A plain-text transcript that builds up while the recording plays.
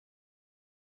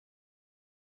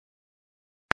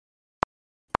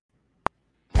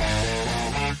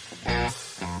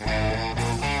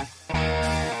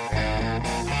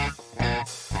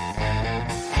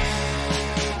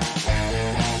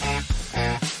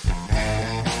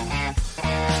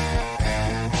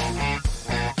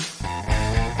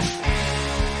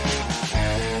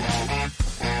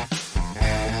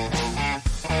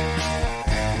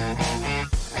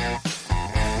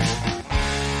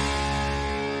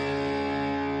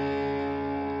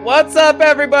What's up,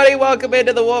 everybody? Welcome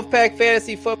into the Wolfpack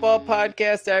Fantasy Football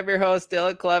Podcast. I'm your host,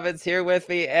 Dylan Clevens. Here with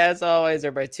me, as always,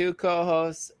 are my two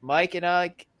co-hosts, Mike and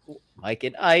Ike.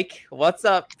 What's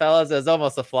up, fellas? It was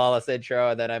almost a flawless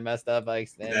intro, and then I messed up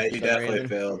Ike's name. Yeah, you definitely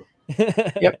failed.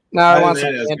 Yep. No, I want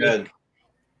some candy.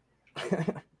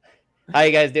 Good. How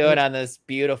you guys doing on this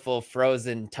beautiful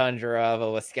frozen tundra of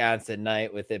a Wisconsin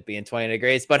night with it being 20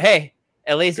 degrees? But hey,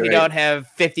 at least we don't have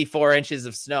 54 inches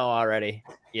of snow already.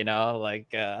 You know, like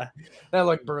that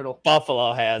looked brutal.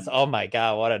 Buffalo has. Oh my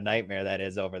God, what a nightmare that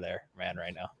is over there, man,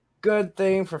 right now. Good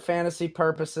thing for fantasy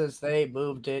purposes, they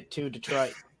moved it to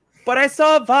Detroit. But I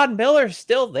saw Von Miller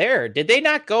still there. Did they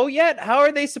not go yet? How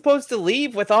are they supposed to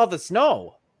leave with all the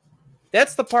snow?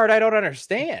 That's the part I don't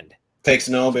understand. Take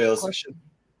snowmobiles.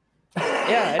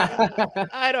 Yeah,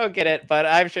 I don't get it, but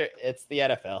I'm sure it's the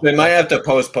NFL. They might have to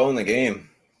postpone the game.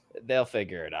 They'll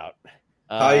figure it out.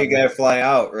 How you gotta fly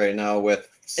out right now with?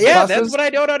 Yeah, that's what I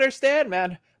don't understand,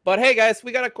 man. But hey, guys,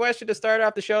 we got a question to start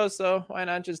off the show, so why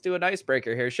not just do an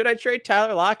icebreaker here? Should I trade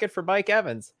Tyler Lockett for Mike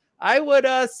Evans? I would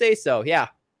say so. Yeah.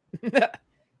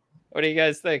 What do you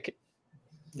guys think?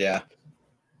 Yeah.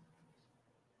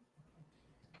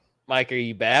 Mike, are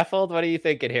you baffled? What are you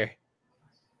thinking here?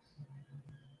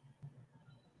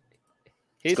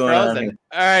 He's frozen.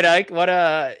 All right, Ike.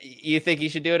 What you think you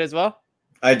should do it as well?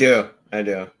 I do. I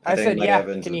think said Mike yeah.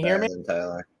 Evans Can you hear me?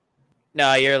 Tyler.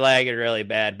 No, you're lagging really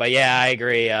bad. But yeah, I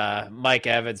agree. Mike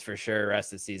Evans for sure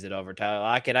rest of the season over Tyler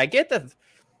Lockett. I'm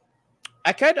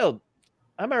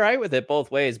all right with it both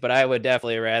ways, but I would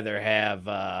definitely rather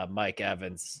have Mike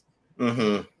Evans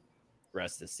rest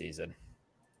of the season.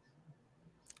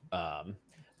 But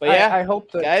yeah, I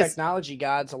hope the technology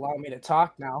gods allow me to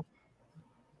talk now.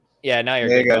 Yeah, now you're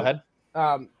good. Go ahead.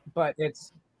 But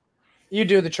it's you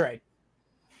do the trade.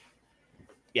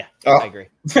 Yeah, I agree.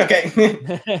 Okay.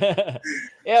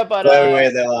 Yeah, but we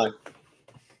waited that long.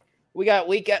 We got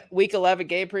week 11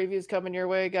 game previews coming your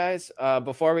way, guys.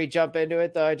 Before we jump into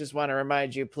it, though, I just want to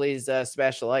remind you, please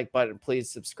smash the like button.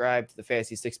 Please subscribe to the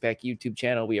Fantasy Six Pack YouTube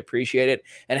channel. We appreciate it.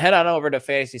 And head on over to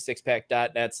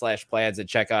fantasysixpack.net/plans and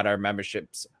check out our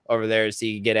memberships over there so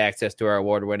you can get access to our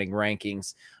award-winning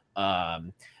rankings,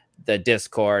 the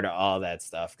Discord, all that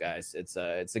stuff, guys. It's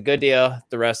a good deal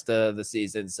the rest of the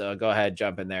season. So go ahead,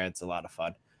 jump in there. It's a lot of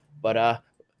fun. But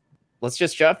let's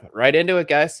just jump right into it,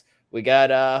 guys. We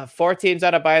got 4 teams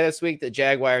on a bye this week: the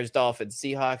Jaguars, Dolphins,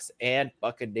 Seahawks, and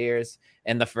Buccaneers.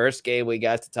 And the first game we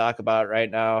got to talk about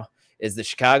right now is the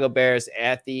Chicago Bears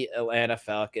at the Atlanta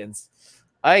Falcons.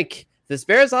 Ike, this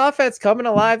Bears offense coming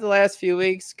alive the last few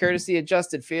weeks, courtesy of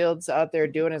Justin Fields out there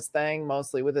doing his thing,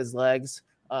 mostly with his legs.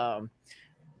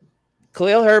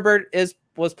 Khalil Herbert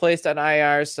was placed on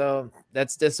IR, so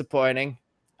that's disappointing.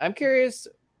 I'm curious,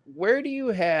 where do you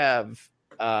have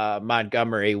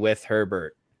Montgomery with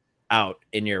Herbert out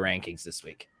in your rankings this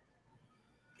week?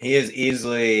 He is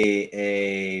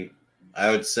easily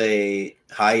I would say,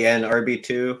 high-end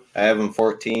RB2. I have him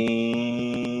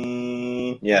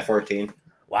 14. Yeah, 14.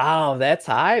 Wow, that's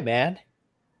high, man.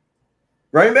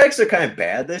 Running backs are kind of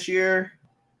bad this year.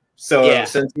 So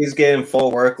since he's getting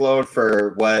full workload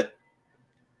for what,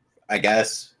 I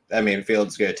guess,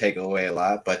 Fields going to take away a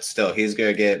lot, but still, he's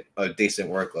going to get a decent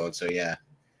workload. So, yeah.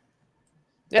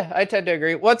 Yeah, I tend to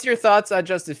agree. What's your thoughts on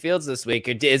Justin Fields this week?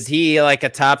 Is he like a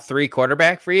top 3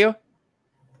 quarterback for you?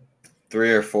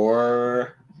 3 or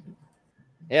 4.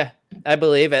 Yeah, I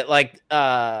believe it. Like,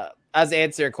 I was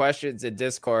answering questions in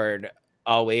Discord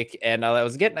all week, and I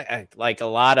was getting like a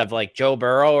lot of like Joe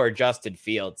Burrow or Justin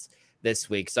Fields this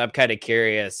week. So I'm kind of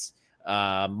curious,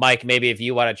 Mike, maybe if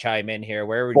you want to chime in here,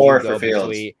 where would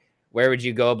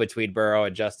you go between Burrow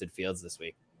and Justin Fields this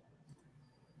week?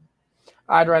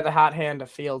 I'd rather hot hand to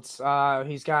Fields.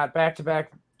 He's got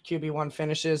back-to-back QB1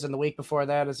 finishes, and the week before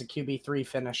that is a QB3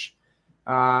 finish.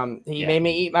 He made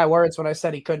me eat my words when I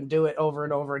said he couldn't do it over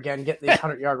and over again, get these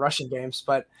 100-yard rushing games,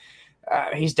 but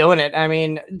he's doing it. I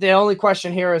mean, the only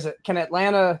question here is, can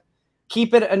Atlanta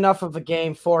keep it enough of a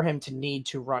game for him to need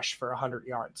to rush for 100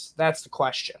 yards? That's the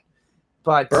question.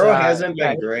 But Burrow hasn't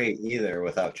been great either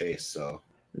without Chase, so.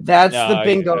 That's the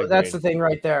bingo. That's the thing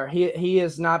right there. He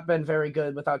has not been very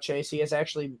good without Chase. He has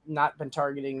actually not been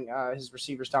targeting his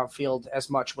receivers downfield as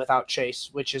much without Chase,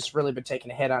 which has really been taking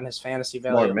a hit on his fantasy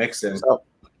value. More Mixon.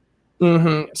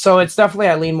 So it's definitely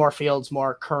I lean more Fields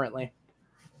more currently.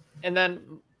 And then,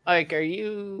 Mike, are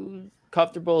you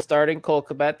comfortable starting Cole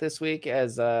Kmet this week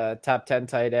as a top 10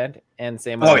 tight end, and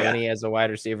same with Mooney as a wide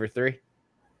receiver 3?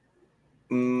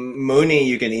 Mooney,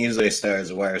 you can easily start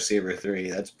as a wide receiver 3.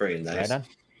 That's pretty nice. Right.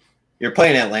 You're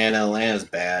playing Atlanta. Atlanta's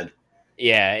bad.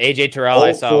 Yeah, AJ Terrell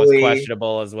I saw was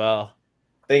questionable as well.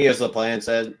 I think as LaPlante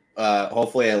said,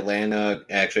 hopefully Atlanta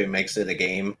actually makes it a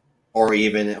game, or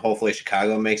even hopefully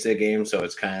Chicago makes it a game. So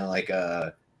it's kind of like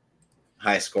a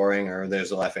high scoring, or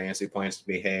there's a lot of fantasy points to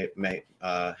be had.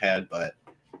 But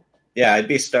yeah, I'd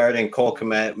be starting Cole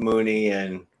Kmet, Mooney,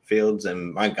 and Fields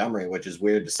and Montgomery, which is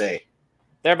weird to say.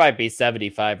 There might be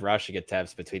 75 rushing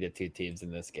attempts between the two teams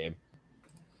in this game.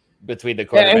 Between the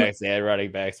quarterbacks and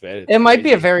running backs, man. It might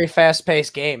be a very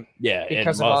fast-paced game. Yeah,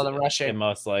 because of all the rushing. It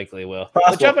most likely will.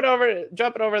 But jumping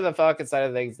over the Falcons side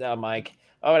of things now, Mike,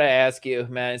 I want to ask you,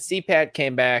 man, CPAT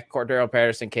came back, Cordero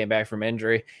Patterson came back from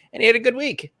injury, and he had a good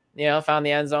week. Found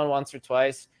the end zone once or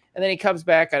twice. And then he comes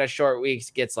back on a short week,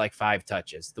 gets like 5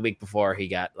 touches. The week before, he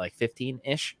got like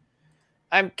 15-ish.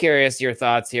 I'm curious your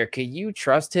thoughts here. Can you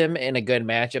trust him in a good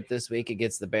matchup this week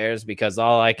against the Bears? Because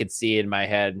all I could see in my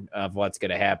head of what's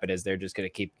going to happen is they're just going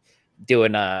to keep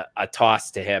doing a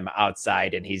toss to him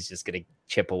outside, and he's just going to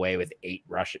chip away with 8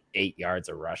 yards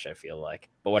of rush, I feel like.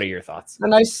 But what are your thoughts? The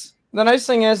nice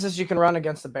thing is you can run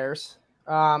against the Bears.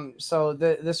 So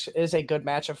this is a good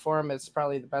matchup for him. It's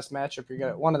probably the best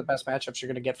matchup one of the best matchups you're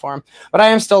gonna get for him. But I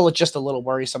am still just a little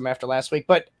worrisome after last week.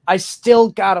 But I still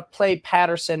gotta play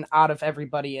Patterson out of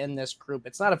everybody in this group.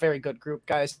 It's not a very good group,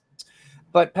 guys.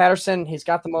 But Patterson, he's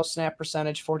got the most snap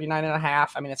percentage,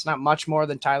 49.5. I mean, it's not much more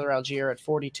than Tyler Algier at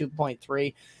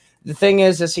 42.3. The thing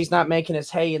is he's not making his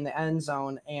hay in the end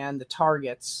zone and the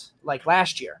targets like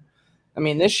last year. I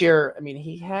mean, this year,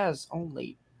 he has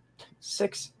only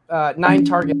 9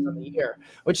 targets on the year,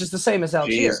 which is the same as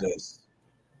Algier. Jesus.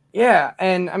 Yeah,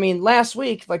 and last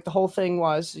week, like the whole thing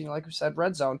was, like we said,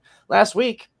 red zone. Last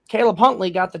week, Caleb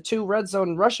Huntley got the 2 red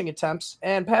zone rushing attempts,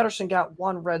 and Patterson got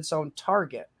 1 red zone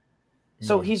target.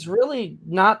 So he's really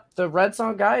not the red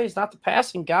zone guy. He's not the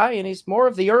passing guy, and he's more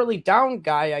of the early down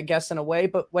guy, I guess, in a way.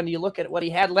 But when you look at what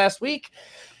he had last week,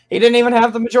 he didn't even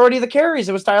have the majority of the carries.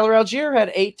 It was Tyler Algier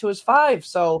had 8 to his 5.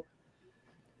 So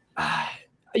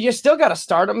you still got to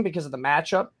start him because of the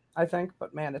matchup, I think.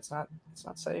 But man, it's not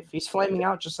safe. He's flaming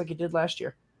out just like he did last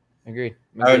year. Agreed.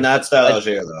 I would not start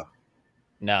Algier though.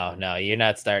 No, you're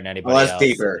not starting anybody unless else.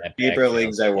 Deeper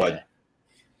leagues, I would.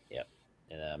 Yep.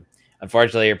 And,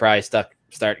 unfortunately, you're probably stuck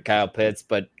starting Kyle Pitts,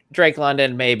 but Drake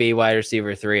London may be wide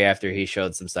receiver 3 after he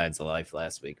showed some signs of life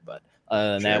last week. But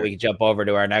other than that, we can jump over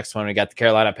to our next one. We got the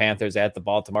Carolina Panthers at the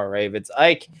Baltimore Ravens.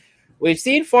 Ike, we've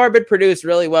seen Foreman produce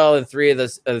really well in 3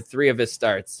 of his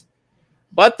starts.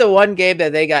 But the one game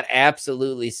that they got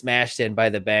absolutely smashed in by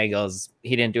the Bengals,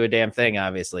 he didn't do a damn thing,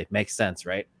 obviously. Makes sense,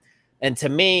 right? And to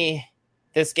me,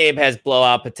 this game has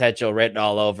blowout potential written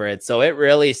all over it. So it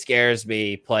really scares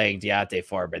me playing Deontay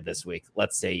Foreman this week.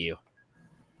 Let's say you.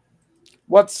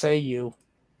 What say you?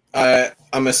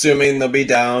 I'm assuming they'll be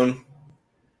down.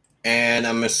 And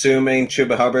I'm assuming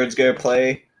Chuba Hubbard's going to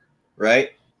play,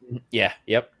 right? Yeah,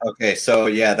 yep. Okay, so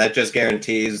yeah, that just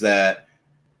guarantees that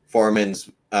Foreman's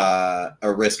a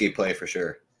risky play for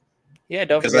sure. Yeah,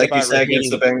 don't forget because, like about you said, against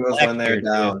the Bengals Blackbeard, when they're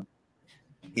down,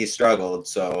 he struggled.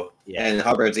 So, and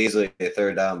Hubbard's easily a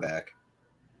 3rd down back.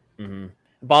 Mm-hmm.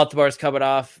 Baltimore's coming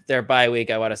off their bye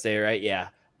week, I want to say, right? Yeah.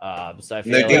 So I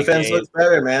feel their defense looks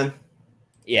better, man.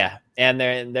 Yeah, and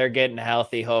they're getting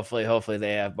healthy. Hopefully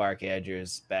they have Mark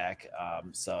Andrews back.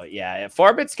 So yeah,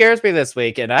 Foreman scares me this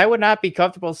week, and I would not be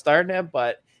comfortable starting him,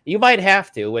 but you might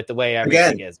have to with the way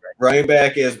everything is. Right? Running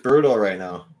back is brutal right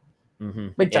now. Mm-hmm.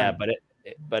 Yeah,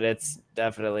 but it's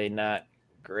definitely not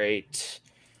great.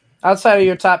 Outside of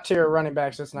your top tier running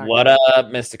backs, it's not. What good. up,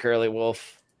 Mr. Curly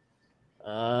Wolf?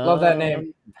 Love that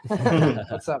name.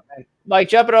 What's up, man? Mike,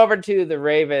 jumping over to the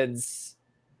Ravens.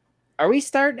 Are we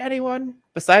starting anyone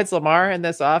besides Lamar in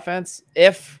this offense?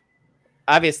 If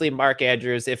obviously Mark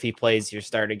Andrews, if he plays, you're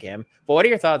starting him. But what are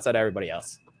your thoughts on everybody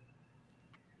else?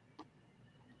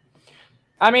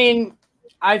 I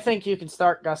think you can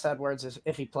start Gus Edwards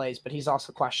if he plays, but he's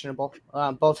also questionable.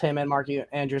 Both him and Mark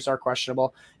Andrews are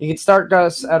questionable. You can start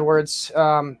Gus Edwards,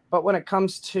 but when it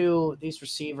comes to these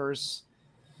receivers,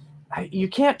 you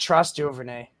can't trust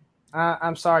Duvernay.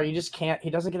 I'm sorry, you just can't. He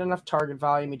doesn't get enough target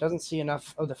volume. He doesn't see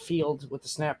enough of the field with the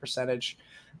snap percentage.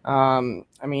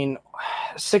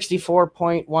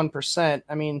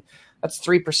 64.1%. That's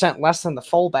 3% less than the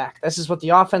fullback. This is what the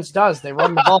offense does. They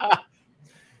run the ball.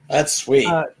 That's sweet.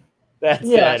 That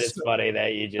is funny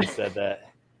that you just said that.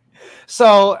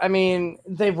 So,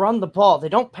 they run the ball. They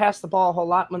don't pass the ball a whole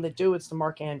lot. When they do, it's to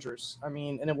Mark Andrews. And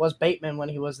it was Bateman when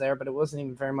he was there, but it wasn't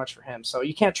even very much for him. So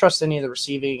you can't trust any of the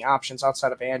receiving options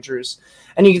outside of Andrews.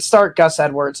 And you can start Gus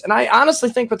Edwards. And I honestly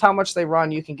think with how much they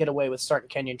run, you can get away with starting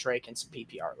Kenyon Drake in some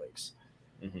PPR leagues.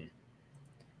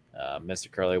 Mm-hmm.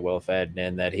 Mr. Curly Wolf adding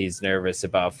in that he's nervous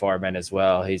about Foreman as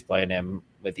well. He's playing him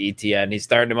with ETN. He's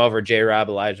starting him over J-Rob,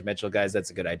 Elijah Mitchell. Guys, that's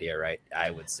a good idea, right?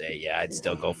 I would say, yeah, I'd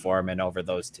still go Foreman over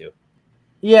those two.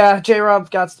 Yeah, J-Rob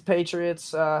got the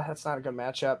Patriots. That's not a good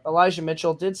matchup. Elijah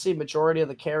Mitchell did see majority of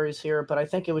the carries here, but I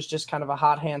think it was just kind of a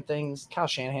hot hand thing. Kyle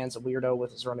Shanahan's a weirdo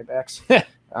with his running backs.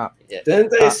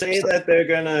 Didn't they say that they're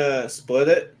going to split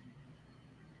it?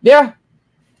 Yeah.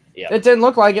 It didn't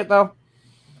look like it, though.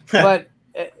 But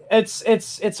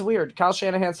it's weird. Kyle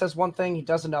Shanahan says one thing, he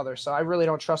does another. So I really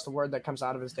don't trust the word that comes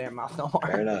out of his damn mouth no more.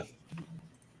 Fair enough.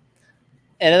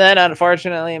 And then,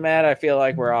 unfortunately, Matt, I feel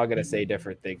like we're all going to say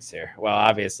different things here. Well,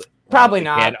 obviously. Probably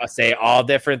not. Can't say all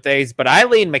different things, but I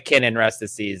lean McKinnon rest of the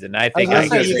season. I think I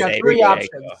say you got three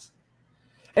options.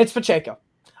 It's Pacheco.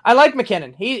 I like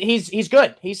McKinnon. He's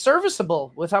good. He's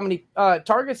serviceable with how many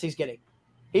targets he's getting.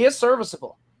 He is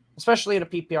serviceable, especially in a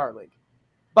PPR league.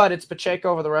 But it's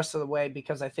Pacheco over the rest of the way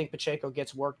because I think Pacheco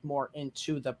gets worked more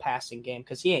into the passing game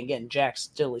because he ain't getting jack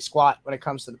stiddly squat when it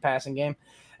comes to the passing game.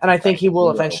 And I think he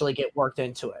will eventually get worked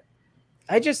into it.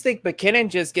 I just think McKinnon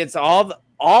just gets all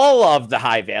of the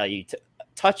high value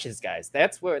touches, guys.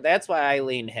 That's why I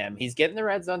lean him. He's getting the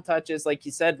red zone touches, like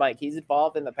you said, Mike. He's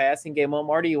involved in the passing game. What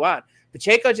more do you want?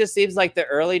 Pacheco just seems like the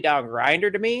early down grinder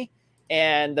to me,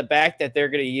 and the back that they're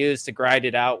going to use to grind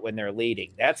it out when they're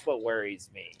leading. That's what worries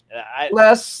me.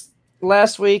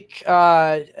 Last week,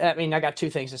 I got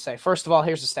two things to say. First of all,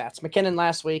 here's the stats. McKinnon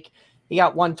last week, he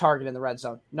got 1 target in the red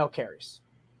zone, no carries.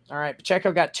 All right,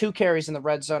 Pacheco got 2 carries in the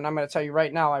red zone. I'm going to tell you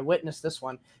right now, I witnessed this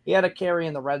one. He had a carry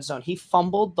in the red zone. He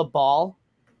fumbled the ball,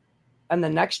 and the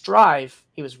next drive,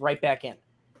 he was right back in.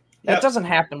 That doesn't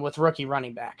happen with rookie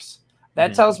running backs.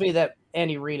 That tells me that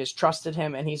Andy Reid has trusted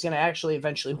him, and he's going to actually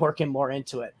eventually work him more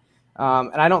into it.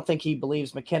 And I don't think he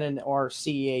believes McKinnon or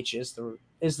CEH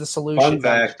is the solution. Fun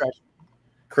fact,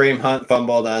 Kareem Hunt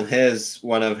fumbled on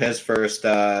one of his first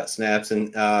snaps,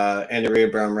 and Andy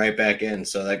Reid brought him right back in.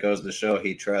 So that goes to show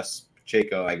he trusts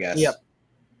Pacheco, I guess. Yep.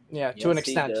 Yeah, to an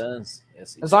extent.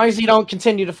 Yes, as long as you don't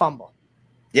continue to fumble.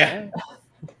 Yeah.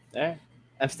 All right.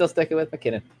 I'm still sticking with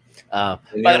McKinnon.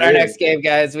 But our next game,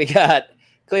 guys, we got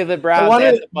Cleveland Browns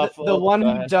at the Buffalo. The one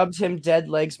who dubbed him Dead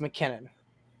Legs McKinnon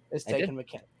is taking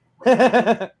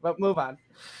McKinnon. But move on.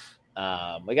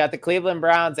 We got the Cleveland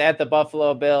Browns at the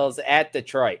Buffalo Bills at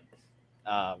Detroit.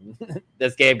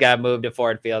 This game got moved to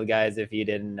Ford Field, guys. If you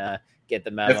didn't get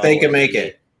the memo, if they can make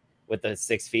it with the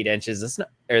 6 feet inches of snow,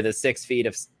 or the 6 feet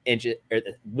of inches, or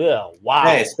wow,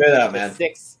 hey, spit out, man.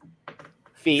 6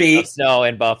 feet of snow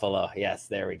in Buffalo. Yes,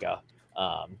 there we go.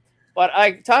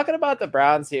 But talking about the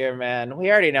Browns here, man,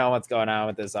 we already know what's going on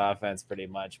with this offense pretty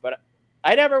much. But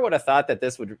I never would have thought that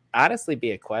this would honestly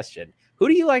be a question. Who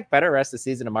do you like better rest of the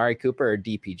season, Amari Cooper or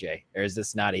DPJ? Or is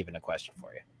this not even a question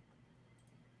for you?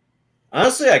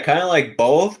 Honestly, I kind of like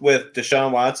both with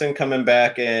Deshaun Watson coming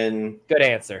back in. Good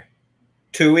answer.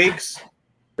 2 weeks,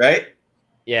 right?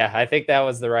 Yeah, I think that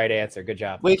was the right answer. Good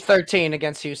job. Week 13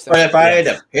 against Houston. But if I had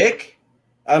to pick,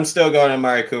 I'm still going to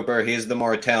Amari Cooper. He's the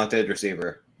more talented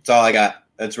receiver. That's all I got.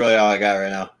 That's really all I got right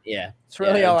now. Yeah. It's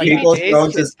really all I got. Peoples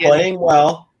Jones is playing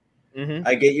well. Mm-hmm.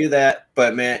 I get you that.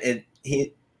 But, man, he's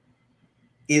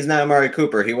not Amari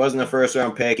Cooper. He wasn't a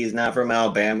first-round pick. He's not from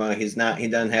Alabama. He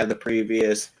doesn't have the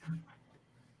previous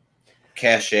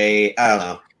cachet. I don't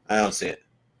know. I don't see it.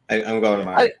 I'm going to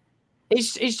Amari.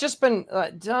 He's just been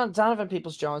Donovan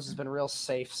Peoples-Jones has been real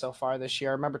safe so far this year.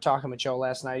 I remember talking with Joe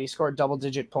last night. He scored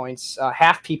double-digit points,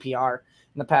 half PPR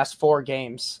in the past 4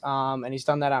 games, and he's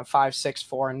done that on 5, 6,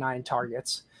 4, and 9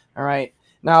 targets. All right.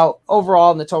 Now,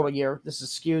 overall in the total year, this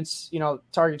is skewed.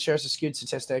 Target share is a skewed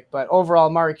statistic, but overall,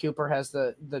 Amari Cooper has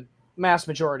the mass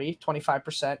majority,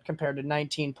 25%, compared to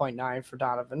 19.9 for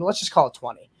Donovan. Let's just call it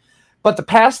 20. But the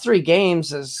past 3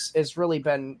 games has really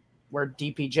been where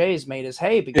DPJ's made his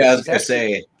hay. Because I was going to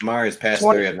say, Amari's past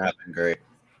 3 have not been great.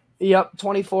 Yep,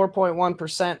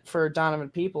 24.1% for Donovan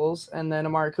Peoples, and then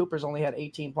Amari Cooper's only had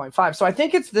 18.5. So I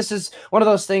think this is one of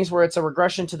those things where it's a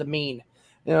regression to the mean.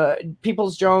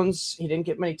 Peoples-Jones, he didn't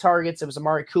get many targets. It was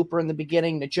Amari Cooper in the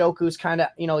beginning. Njoku's kind of,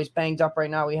 he's banged up right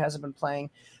now. He hasn't been playing.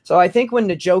 So I think when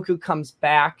Njoku comes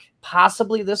back,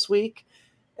 possibly this week,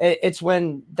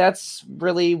 that's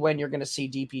really when you're going to see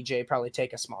DPJ probably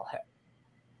take a small hit.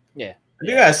 Yeah.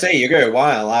 You got to say, you're going to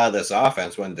want a lot of this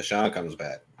offense when Deshaun comes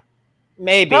back.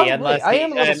 Maybe, probably. Unless I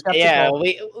am a little skeptical.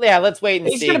 Let's wait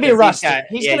and see. He's going to be rusty.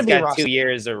 He's going to be rusty. 2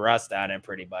 years of rust on him,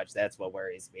 pretty much. That's what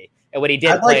worries me. And when he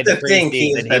did play the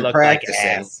preseason, he looked like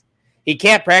ass. He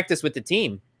can't practice with the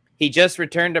team. He just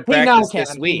returned to practice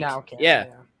this week. Yeah.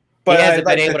 But he hasn't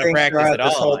been able to practice at all.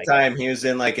 This whole time he was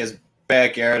in his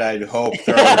backyard, I'd hope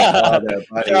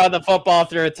throwing the football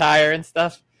through a tire and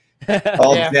stuff.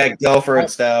 All Jack Guilford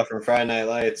stuff from Friday Night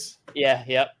Lights. Yeah,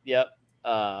 yep.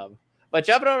 But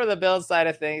jumping over the Bills side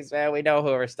of things, man, we know who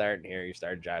we're starting here. You're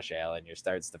starting Josh Allen. You're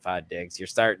starting Stephon Diggs. You're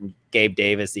starting Gabe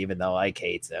Davis, even though Ike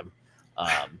hates him.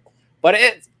 But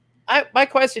my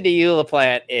question to you,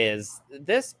 LaPlante, is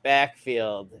this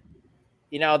backfield,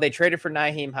 they traded for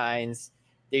Nyheim Hines.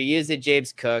 They're using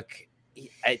James Cook.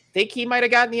 I think he might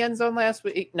have gotten the end zone last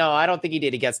week. No, I don't think he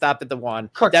did. He got stopped at the one.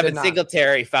 Cook Devin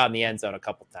Singletary found the end zone a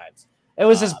couple times. It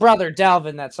was his brother,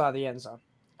 Dalvin, that saw the end zone.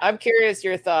 I'm curious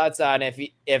your thoughts on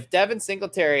if Devin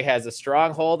Singletary has a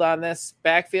strong hold on this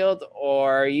backfield,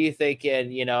 or are you thinking,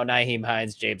 Nyheim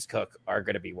Hines, James Cook are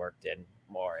going to be worked in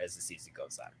more as the season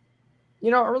goes on?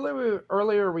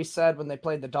 Earlier we said when they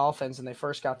played the Dolphins and they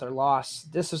first got their loss,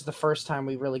 this was the first time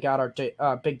we really got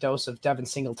our big dose of Devin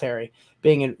Singletary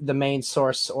being the main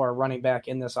source or running back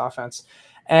in this offense.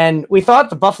 And we thought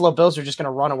the Buffalo Bills were just going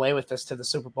to run away with this to the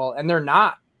Super Bowl, and they're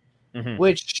not,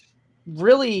 which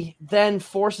really then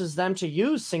forces them to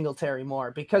use Singletary more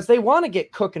because they want to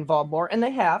get Cook involved more, and they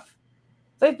have.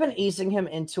 They've been easing him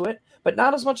into it, but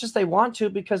not as much as they want to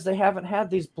because they haven't had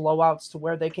these blowouts to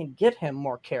where they can get him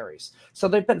more carries. So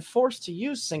they've been forced to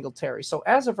use Singletary. So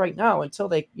as of right now, until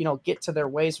they get to their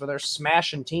ways where they're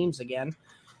smashing teams again,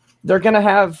 they're going to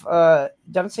have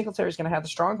Devin Singletary is going to have the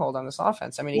stronghold on this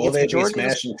offense. I mean, will they be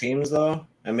smashing teams though?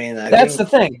 I mean, that's the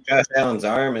thing. Josh Allen's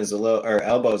arm is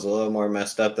elbow is a little more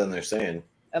messed up than they're saying.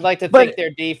 I'd like to think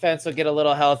their defense will get a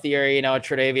little healthier.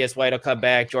 Tre'Davious White will come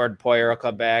back. Jordan Poyer will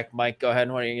come back. Mike, go ahead.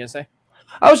 What are you going to say?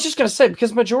 I was just going to say,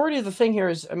 because majority of the thing here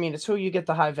is, it's who you get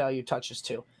the high value touches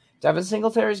to. Devin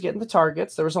Singletary is getting the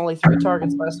targets. There was only 3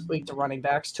 targets last week to running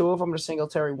backs. 2 of them to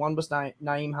Singletary. 1 was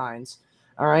Nyheim Hines.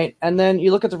 All right. And then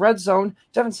you look at the red zone.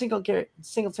 Devin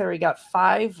Singletary got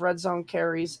 5 red zone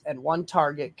carries and 1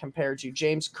 target compared to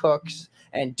James Cook's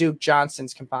and Duke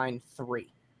Johnson's combined 3.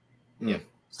 Yeah.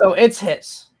 So it's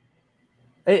his.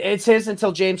 It's his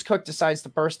until James Cook decides to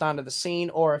burst onto the scene,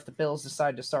 or if the Bills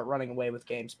decide to start running away with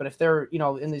games. But if they're,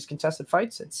 in these contested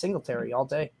fights, it's Singletary all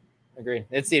day. Agreed.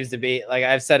 It seems to be, like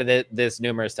I've said this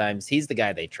numerous times, he's the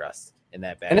guy they trust in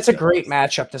that backfield. And it's a great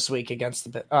matchup this week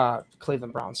against the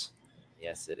Cleveland Browns.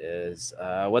 Yes, it is.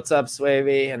 What's up,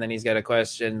 Swavey? And then he's got a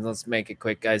question. Let's make it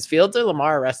quick, guys. Fields or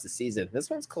Lamar rest of the season? This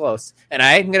one's close. And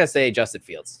I'm going to say Justin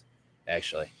Fields,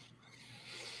 actually.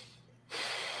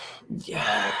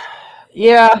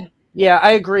 Yeah,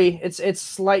 I agree. It's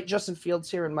slight Justin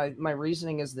Fields here, and my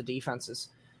reasoning is the defenses.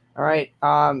 All right.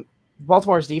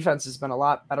 Baltimore's defense has been a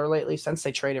lot better lately since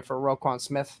they traded for Roquan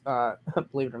Smith,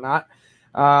 believe it or not.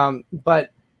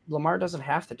 But Lamar doesn't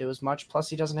have to do as much. Plus,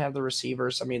 he doesn't have the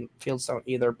receivers. I mean, Fields don't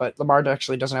either, but Lamar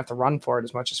actually doesn't have to run for it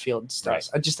as much as Fields does. Right.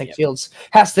 I just think Fields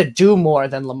has to do more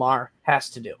than Lamar has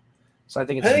to do. So I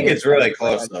think it's really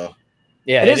close, though.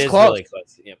 Yeah, it is close. Really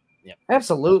close. Yep.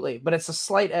 Absolutely, but it's a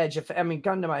slight edge.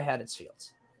 Gun to my head, it's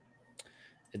Fields.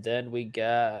 And then we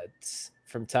got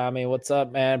from Tommy, what's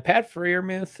up, man? Pat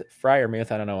Freiermuth.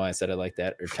 I don't know why I said it like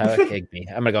that. Or Tyler Higbee.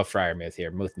 I'm gonna go Freiermuth here.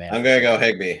 Muth man. I'm gonna go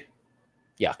Higbee.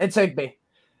 Yeah, it's Higbee.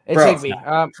 Bro,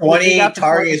 20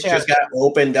 targets just got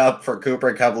opened up for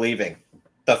Cooper Kupp leaving.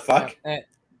 The fuck?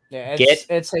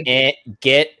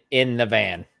 Get in the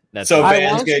van. Van's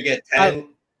gonna get 10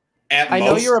 at most.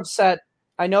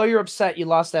 I know you're upset you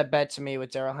lost that bet to me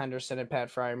with Darrell Henderson and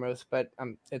Pat Freiermuth, but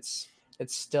it's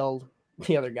still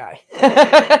the other guy.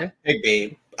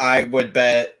 Higbee. I would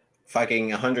bet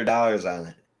fucking $100 on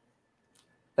it.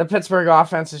 The Pittsburgh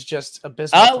offense is just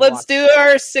abysmal. Let's do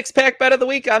our 6-pack bet of the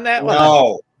week on that one.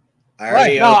 No.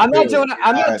 I'm not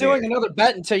doing another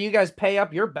bet until you guys pay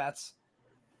up your bets.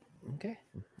 Okay.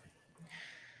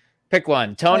 Pick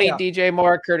one. Tony, DJ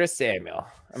Moore, Curtis Samuel.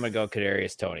 I'm gonna go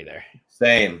Kadarius Toney there.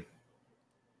 Same.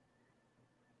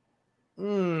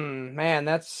 Man,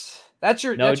 that's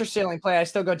your ceiling play. I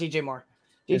still go DJ Moore.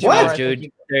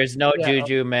 There's no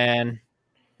Juju, man.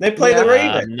 They play the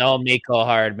Ravens. No Mecole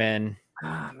Hardman.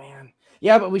 Ah, man.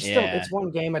 Yeah, but it's one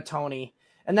game of Toney.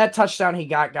 And that touchdown he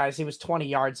got, guys, he was 20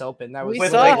 yards open. That was we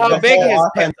saw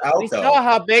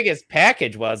how big his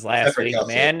package was last week,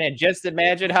 man. And just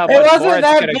imagine how much more it's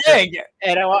going to big.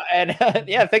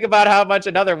 And think about how much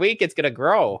another week it's going to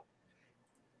grow.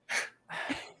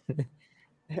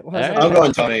 I'm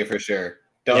going Toney for sure.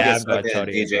 Don't get stuck in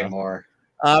Toney DJ Moore.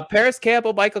 Paris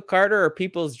Campbell, Michael Carter, or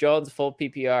Peoples Jones full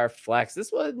PPR flex.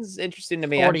 This one's interesting to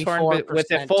me. I'm torn with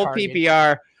the full target.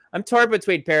 PPR. I'm torn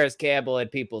between Paris Campbell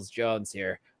and Peoples Jones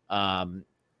here.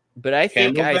 But I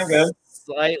think I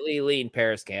slightly lean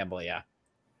Paris Campbell. Yeah.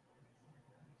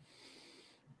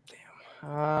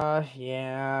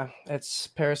 Yeah, it's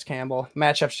Paris Campbell.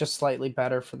 Matchup's just slightly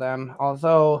better for them.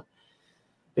 Although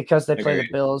because they play the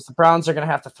Bills. The Browns are going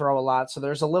to have to throw a lot, so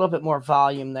there's a little bit more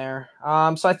volume there.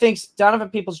 So I think Donovan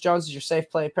Peoples-Jones is your safe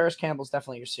play. Paris Campbell's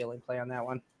definitely your ceiling play on that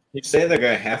one. You say they're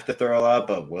going to have to throw a lot,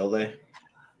 but will they?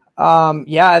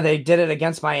 Yeah, they did it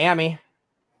against Miami.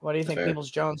 What do you think Fair.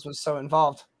 Peoples-Jones was so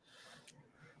involved?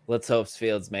 Let's hope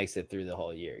Fields makes it through the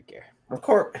whole year, Gare. Of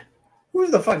course. Who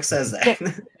the fuck says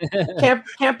that?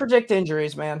 Can't predict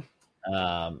injuries, man.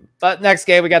 But next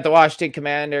game, we got the Washington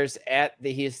Commanders at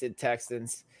the Houston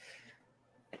Texans.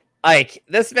 Like,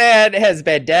 this man has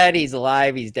been dead. He's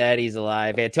alive. He's dead. He's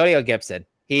alive. Antonio Gibson.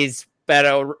 He's been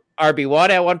a RB1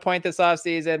 at one point this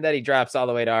offseason. Then he drops all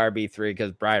the way to RB3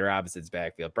 because Brian Robinson's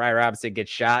backfield. Brian Robinson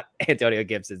gets shot. Antonio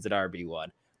Gibson's an RB1.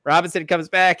 Robinson comes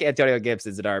back. Antonio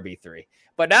Gibson's an RB3.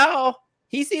 But now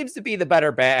he seems to be the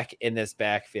better back in this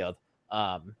backfield.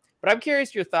 But I'm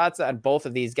curious your thoughts on both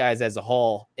of these guys as a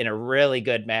whole in a really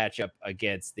good matchup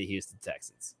against the Houston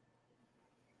Texans.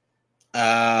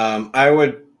 I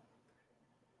would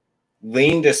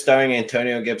lean to starting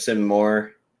Antonio Gibson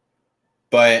more,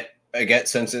 but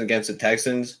since it's against the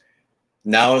Texans,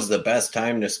 now is the best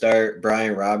time to start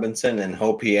Brian Robinson and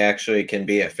hope he actually can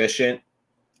be efficient.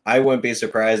 I wouldn't be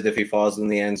surprised if he falls in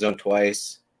the end zone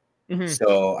twice. Mm-hmm.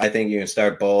 So I think you can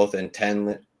start both in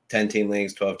 10-team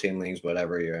leagues, 12-team leagues,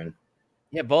 whatever you're in.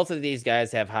 Yeah, both of these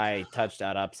guys have high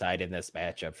touchdown upside in this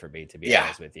matchup for me, to be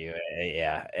honest with you.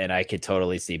 Yeah, and I could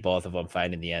totally see both of them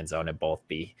finding the end zone and both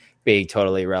being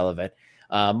totally relevant.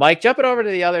 Mike, jumping over to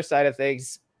the other side of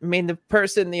things, I mean, the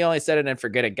only set it and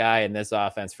forget it guy in this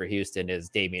offense for Houston is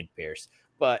Dameon Pierce.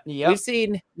 But we've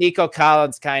seen Nico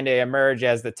Collins kind of emerge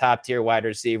as the top-tier wide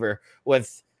receiver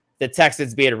with the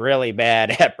Texans being really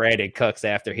mad at Brandon Cooks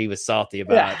after he was salty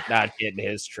about not getting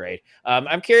his trade.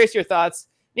 I'm curious your thoughts.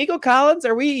 Nico Collins,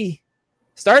 are we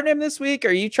starting him this week?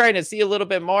 Are you trying to see a little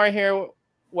bit more here?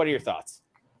 What are your thoughts?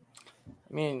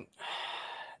 I mean,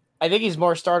 I think he's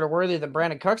more starter worthy than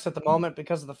Brandon Cooks at the moment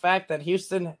because of the fact that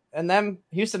Houston and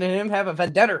him have a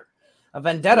vendetta.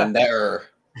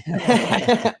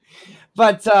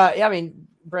 But I mean,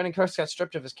 Brandon Cooks got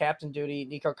stripped of his captain duty.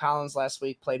 Nico Collins last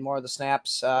week played more of the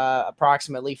snaps,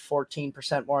 approximately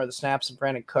 14% more of the snaps than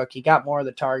Brandon Cook. He got more of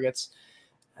the targets.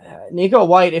 Nico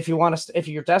White, if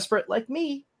you're desperate like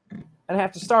me and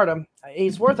have to start him,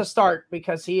 he's worth a start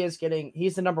because he's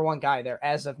the number one guy there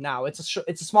as of now. It's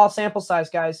a small sample size,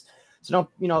 guys. So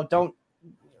don't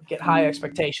get high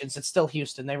expectations. It's still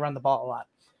Houston. They run the ball a lot.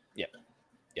 Yep.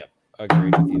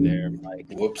 Agreed with you there, Mike.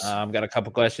 Whoops. Got a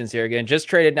couple questions here again. Just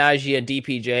traded Najee and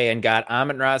DPJ and got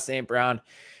Amon-Ra St. Brown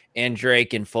and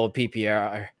Drake in full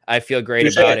PPR. I feel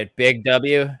great about it. Big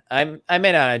W. I'm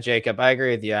in on it, Jacob. I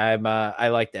agree with you. I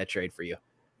like that trade for you.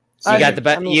 So you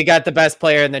got the best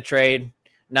player in the trade.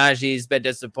 Najee's been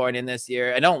disappointing this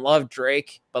year. I don't love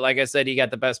Drake, but like I said, you got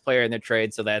the best player in the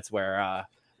trade, so that's where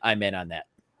I'm in on that.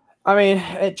 I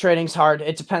mean, trading's hard.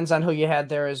 It depends on who you had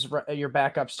there as your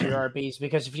backups to your RBs,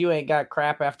 because if you ain't got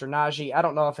crap after Najee, I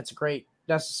don't know if it's a great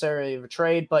necessarily of a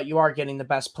trade, but you are getting the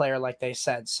best player like they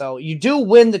said. So you do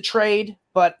win the trade,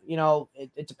 but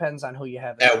it depends on who you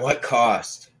have. At what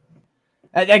cost?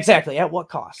 Exactly. At what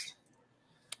cost?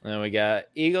 And then we got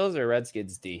Eagles or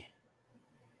Redskins, D?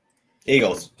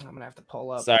 Eagles. I'm going to have to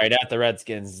pull up. Sorry, not the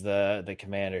Redskins, the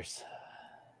Commanders.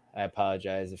 I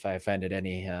apologize if I offended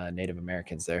any Native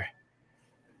Americans there.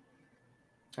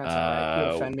 That's all right.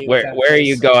 You offend me where are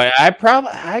you going?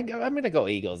 I'm going to go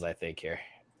Eagles, I think, here.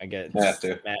 I get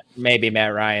maybe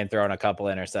Matt Ryan throwing a couple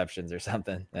interceptions or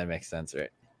something. That makes sense,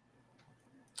 right?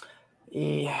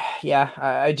 Yeah,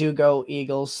 I do go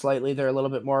Eagles slightly. They're a little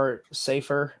bit more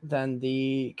safer than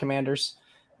the Commanders.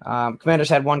 Commanders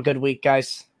had one good week,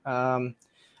 guys.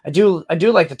 I do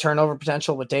like the turnover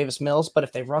potential with Davis Mills, but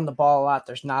if they run the ball a lot,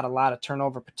 there's not a lot of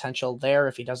turnover potential there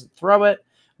if he doesn't throw it.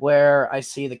 Where I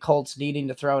see the Colts needing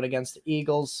to throw it against the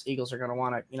Eagles. Eagles are going to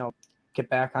want to, get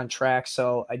back on track.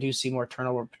 So I do see more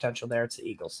turnover potential there. It's the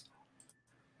Eagles.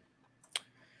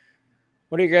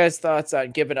 What are your guys' thoughts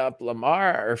on giving up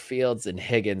Lamar or Fields and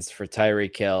Higgins for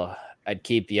Tyreek Hill? I'd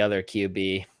keep the other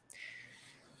QB.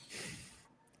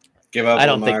 Give up. I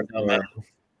don't Lamar think so, man.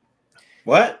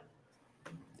 What?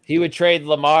 He would trade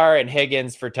Lamar and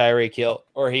Higgins for Tyreek Hill,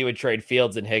 or he would trade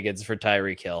Fields and Higgins for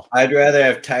Tyreek Hill. I'd rather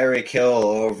have Tyreek Hill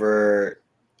over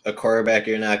a quarterback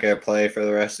you're not going to play for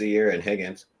the rest of the year and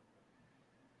Higgins.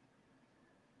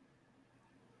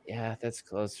 Yeah, that's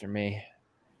close for me.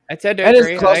 I tend to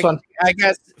agree. Is a close one. I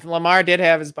guess Lamar did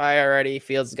have his bye already.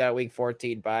 Fields got a week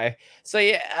 14 bye. So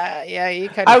yeah, you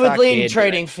kind of. I would lean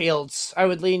trading Fields. I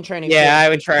would lean trading. Yeah, Fields I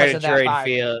would try to trade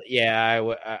Fields.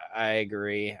 Yeah, I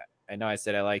agree. I know I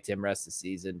said I liked him rest of the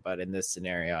season, but in this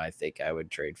scenario, I think I would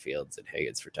trade Fields and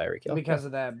Higgins for Tyreek Hill because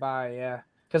of that bye. Yeah.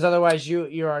 Because otherwise,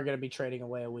 you are going to be trading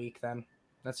away a week. Then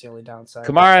that's the only downside.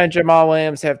 Kamara and Jamal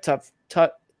Williams have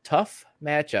tough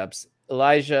matchups.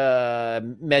 Elijah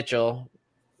Mitchell,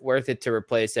 worth it to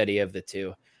replace any of the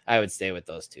two. I would stay with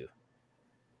those two.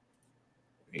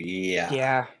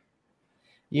 Yeah.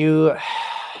 You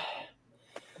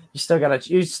still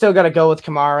gotta go with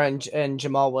Kamara and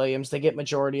Jamal Williams. They get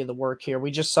majority of the work here.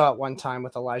 We just saw it one time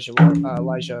with Elijah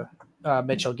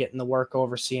Mitchell getting the work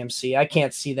over CMC. I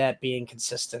can't see that being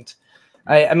consistent.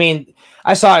 I mean,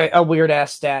 I saw a weird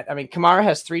ass stat. I mean, Kamara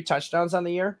has 3 touchdowns on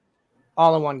the year,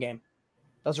 all in one game.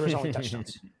 Those are his only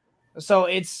touchdowns. So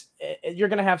you're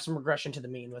going to have some regression to the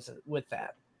mean with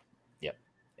that. Yep.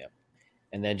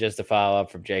 And then just to follow up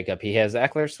from Jacob, he has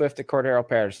Eckler, Swift, and Cordero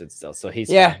Patterson still. So he's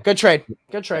fine. Good trade.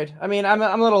 I mean, I'm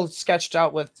a little sketched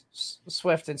out with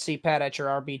Swift and CPAT at your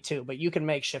RB2, but you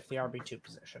can shift the RB2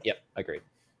 position. Yep, agreed.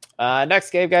 Next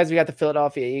game, guys, we got the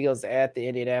Philadelphia Eagles at the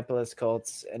Indianapolis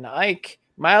Colts. And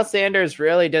Miles Sanders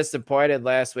really disappointed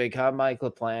last week, huh, Mike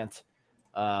LaPlante?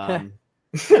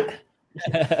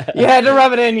 You had to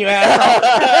rub it in, you asshole.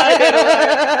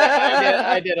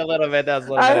 I did a little bit. That was a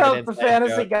little I bit. hope the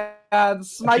fantasy god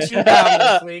smites you down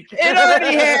this week. It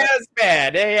already has,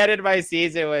 man. They ended my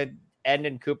season with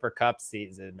ending Cooper Kupp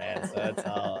season, man.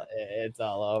 So it's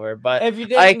all over. But if you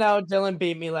didn't know, Dylan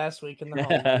beat me last week in the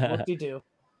home. What do you do?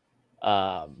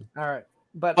 All right,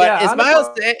 but yeah,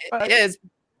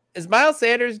 is Miles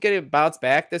Sanders going to bounce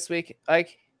back this week,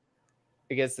 Ike,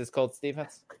 against this Colts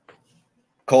defense?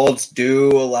 Colts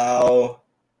do allow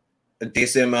a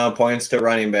decent amount of points to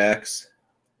running backs,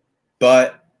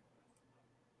 but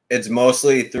it's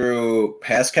mostly through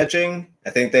pass catching. I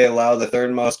think they allow the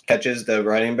 3rd most catches to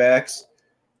running backs.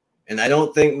 And I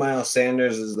don't think Miles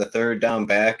Sanders is the 3rd down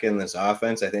back in this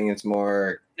offense. I think it's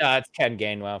more... No, it's Ken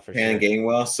Gainwell for sure. Ken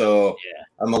Gainwell. So yeah.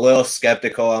 I'm a little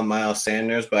skeptical on Miles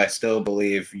Sanders, but I still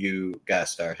believe you got to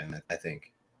start him, I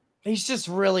think. He's just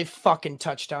really fucking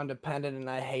touchdown dependent, and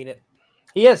I hate it.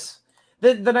 He is.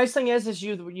 The nice thing is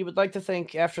you would like to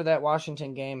think after that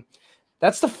Washington game,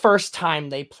 that's the first time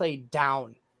they played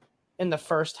down in the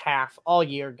first half all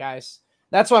year, guys.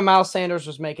 That's why Miles Sanders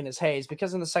was making his haze,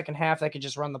 because in the second half they could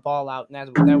just run the ball out, and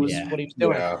that was what he was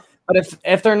doing. Yeah. But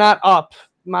if they're not up,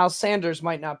 Miles Sanders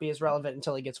might not be as relevant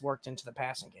until he gets worked into the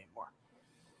passing game more.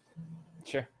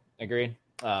 Sure, agreed.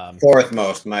 4th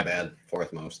most, my bad.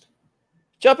 4th most.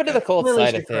 Jump into the Colts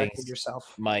side of things,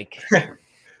 yourself, Mike.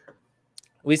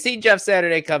 We see Jeff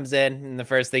Saturday comes in, and the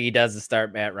first thing he does is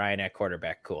start Matt Ryan at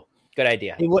quarterback. Cool. Good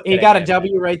idea. He got a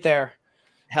W right there.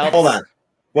 Hold on.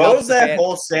 What was that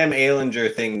whole Sam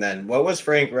Ehlinger thing then? What was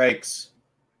Frank Reich's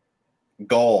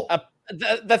goal?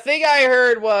 The thing I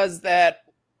heard was that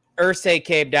Irsay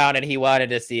came down and he wanted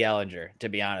to see Ehlinger, to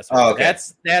be honest with you. Okay.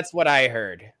 That's what I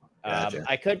heard. Gotcha.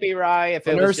 I could be wrong if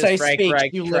it was just Frank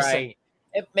Reich trying.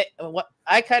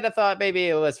 I kind of thought maybe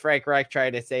it was Frank Reich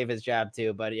trying to save his job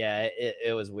too, but yeah,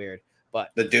 it was weird.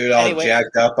 But the dude all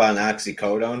jacked up on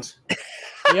oxycodones.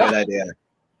 Good idea.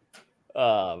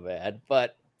 Oh man,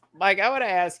 but Mike, I want to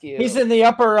ask you. He's in the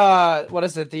upper. What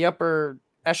is it? The upper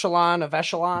echelon of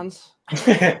echelons.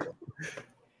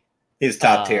 He's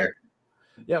top tier.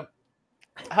 Yep.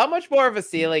 How much more of a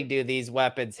ceiling do these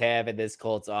weapons have in this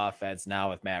Colts offense now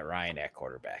with Matt Ryan at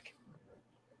quarterback?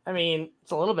 I mean,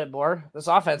 it's a little bit more. This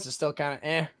offense is still kind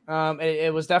of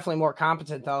It was definitely more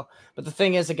competent, though. But the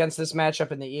thing is, against this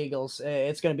matchup in the Eagles,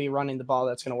 it's going to be running the ball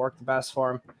that's going to work the best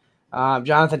for him.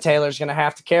 Jonathan Taylor's going to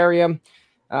have to carry him.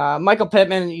 Michael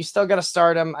Pittman, you still got to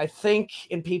start him. I think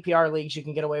in PPR leagues, you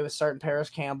can get away with starting Paris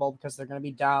Campbell because they're going to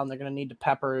be down. They're going to need to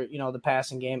pepper, the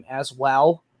passing game as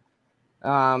well.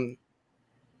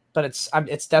 But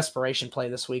it's desperation play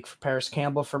this week for Paris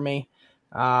Campbell for me.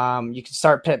 You can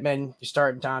start Pittman, you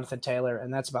start Jonathan Taylor,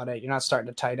 and that's about it. You're not starting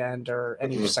a tight end or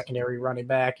any secondary running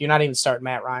back. You're not even starting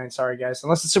Matt Ryan. Sorry, guys,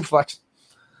 unless it's Superflex.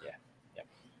 Yeah.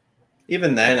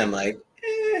 Even then, I'm like,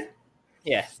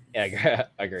 Yeah,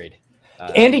 agreed.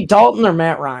 Andy Dalton or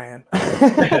Matt Ryan?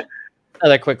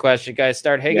 Another quick question, guys.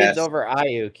 Start Higgins over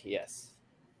Ayuk? Yes,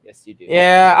 you do.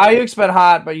 Yeah, Ayuk's been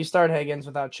hot, but you start Higgins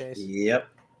without Chase. Yep.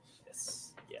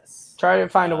 Yes. Try to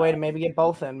find a way to maybe get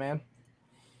both in, man.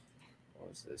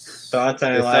 Thoughts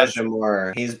on Elijah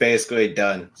Moore? He's basically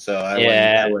done, so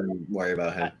I wouldn't worry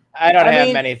about him. I don't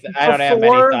have many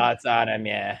thoughts on him.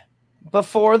 Yeah.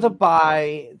 Before the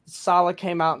bye, Saleh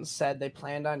came out and said they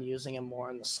planned on using him more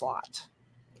in the slot.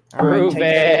 Prove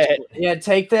it.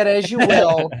 Take that as you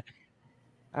will.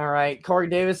 All right, Corey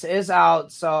Davis is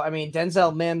out, so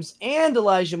Denzel Mims and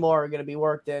Elijah Moore are going to be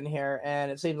worked in here, and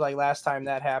it seems like last time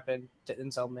that happened,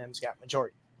 Denzel Mims got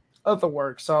majority of the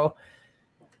work. So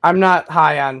I'm not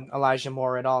high on Elijah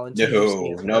Moore at all.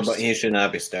 No, but he should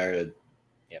not be started.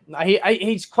 Yep.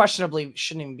 He's questionably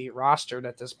shouldn't even be rostered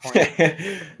at this point.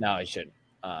 No, he shouldn't.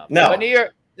 No. But New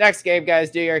York next game,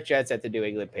 guys. New York Jets at the New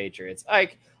England Patriots.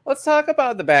 Ike, let's talk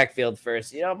about the backfield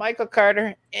first. Michael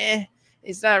Carter,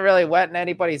 he's not really wetting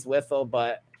anybody's whistle,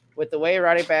 but with the way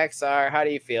running backs are, how do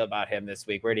you feel about him this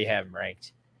week? Where do you have him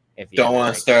ranked? If you don't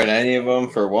want to start any of them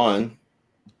for one.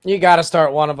 You got to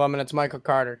start one of them, and it's Michael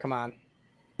Carter. Come on.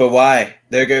 But why?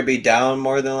 They're going to be down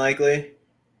more than likely?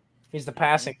 He's the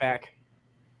passing back.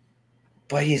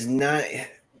 But he's not.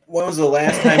 When was the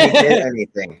last time he did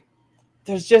anything?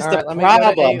 There's just a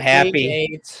problem,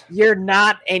 Happy. You're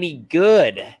not any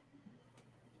good.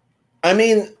 I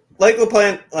mean, like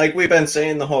we've been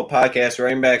saying the whole podcast,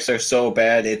 running backs are so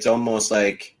bad, it's almost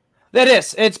like... That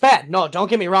is. It's bad. No, don't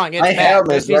get me wrong. It's I bad. have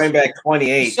him as running back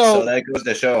 28, so that goes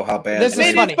to show how bad this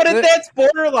is funny. But that's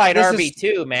borderline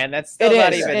RB2, man. That's still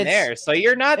not even there. So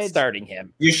you're not starting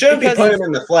him. You shouldn't be putting him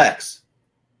in the flex.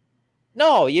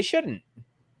 No, you shouldn't.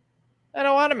 I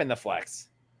don't want him in the flex.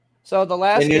 So the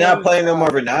last and you're not playing him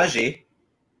over Najee.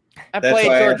 I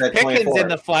played George Pickens in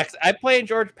the flex. I played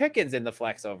George Pickens in the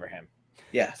flex over him.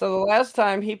 Yeah. So the last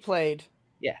time he played,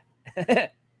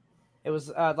 it was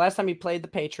last time he played the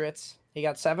Patriots. He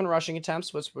got 7 rushing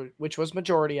attempts, which was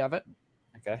majority of it.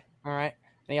 Okay. All right.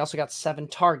 And he also got 7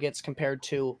 targets compared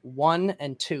to 1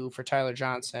 and 2 for Tyler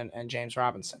Johnson and James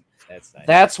Robinson. That's nice.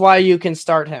 That's why you can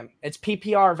start him. It's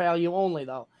PPR value only,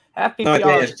 though. Half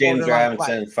PPR. James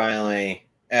Robinson finally,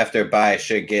 after bye,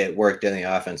 should get worked in the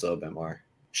offense a little bit more.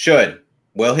 Should.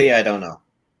 Will he? I don't know.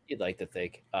 You'd like to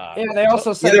think. They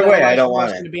also said either way, I don't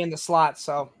want him to be in the slot.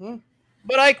 So,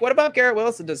 But Ike, what about Garrett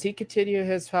Wilson? Does he continue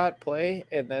his hot play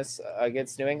in this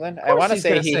against New England? I want to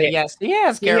say yes. He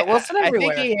has Garrett Wilson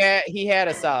everywhere. I think he had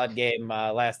a solid game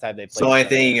last time they played. So the only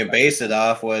thing you can base it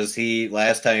off was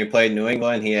last time he played New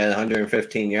England, he had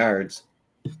 115 yards.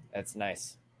 That's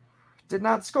nice. Did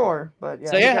not score, but yeah.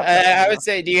 So I would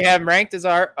say, do you have him ranked as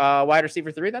our wide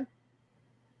receiver 3 then?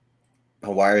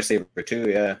 A wide receiver 2,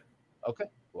 yeah. Okay.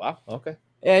 Wow. Okay.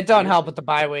 Yeah, it doesn't help with the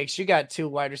bye weeks. You got 2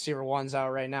 wide receiver 1s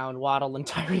out right now in Waddle and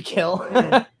Tyreek Hill.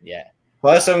 Yeah.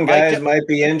 Plus, some guys might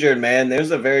be injured, man.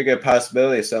 There's a very good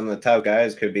possibility some of the top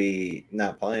guys could be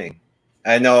not playing.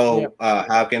 I know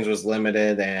Hopkins was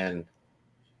limited and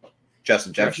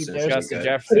Justin Jefferson. He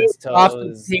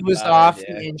was off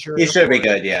injury. He should be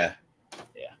good, yeah.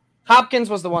 Hopkins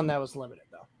was the one that was limited,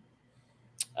 though.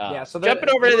 So jumping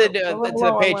over to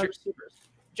the Patriots.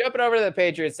 Jumping over to the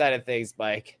Patriots side of things,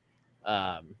 Mike.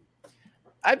 I'm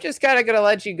just kind of going to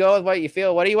let you go with what you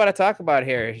feel. What do you want to talk about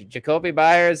here? Jacoby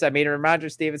Myers. I mean,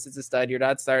 Ramondre Stevenson's a stud. You're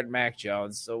not starting Mac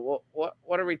Jones. So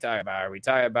what are we talking about? Are we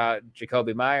talking about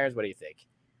Jacoby Myers? What do you think?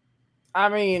 I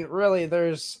mean, really,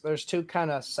 there's 2 kind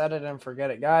of set it and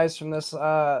forget it guys from this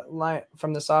line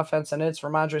from this offense, and it's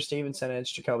Ramondre Stevenson and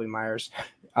it's Jacoby Myers.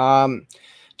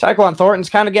 Tyquan Thornton's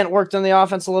kind of getting worked in the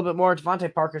offense a little bit more.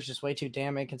 Devontae Parker's just way too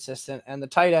damn inconsistent, and the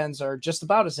tight ends are just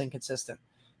about as inconsistent.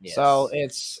 Yes. So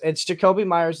it's Jacoby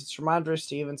Myers, it's Ramondre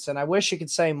Stevenson. I wish you could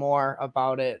say more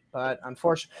about it, but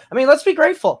unfortunately, I mean, let's be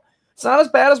grateful. It's not as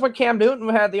bad as when Cam Newton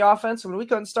had the offense when we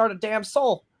couldn't start a damn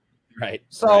soul. Right.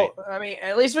 So I mean,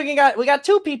 at least we got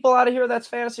 2 people out of here that's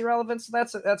fantasy relevant.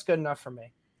 So that's good enough for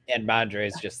me. And Mondre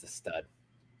is just a stud.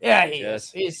 Yeah, he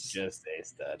is. He's just a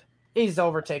stud. He's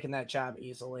overtaken that job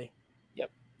easily.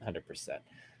 Yep,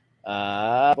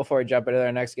 100%. Before we jump into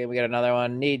our next game, we got another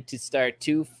one. Need to start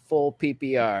 2 full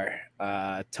PPR.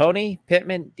 Tony,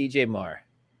 Pittman, DJ Moore.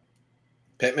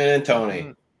 Pittman and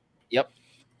Tony. Yep.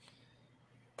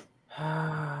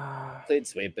 Played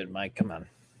sweep it, Mike. Come on.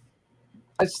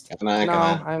 I still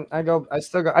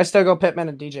go Pittman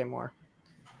and DJ Moore.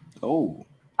 Oh.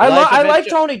 I like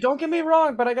Tony. Don't get me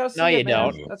wrong, but I gotta say, no, you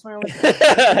don't. That's my only.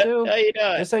 I do. No, you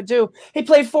don't. Yes, I do. He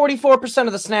played 44%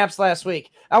 of the snaps last week.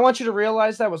 I want you to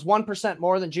realize that was 1%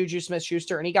 more than Juju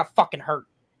Smith-Schuster, and he got fucking hurt.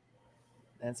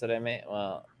 That's what I mean.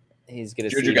 Well, he's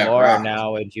gonna see more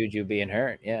now with Juju being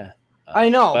hurt. Yeah. I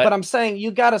know, but I'm saying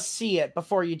you got to see it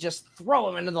before you just throw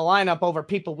him into the lineup over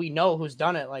people we know who's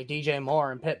done it, like DJ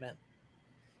Moore and Pittman.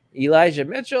 Elijah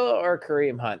Mitchell or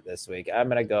Kareem Hunt this week? I'm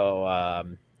gonna go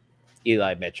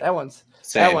Eli Mitchell. That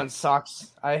one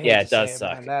sucks. I hate it does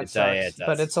suck. That sucks. It does.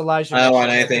 But it's Elijah. I don't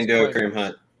want anything to do with Kareem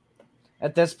Hunt.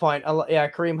 At this point,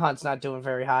 Kareem Hunt's not doing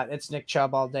very hot. It's Nick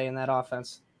Chubb all day in that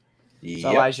offense.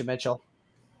 So Elijah Mitchell.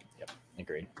 Yep,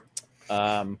 agreed.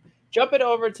 Jumping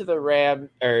over to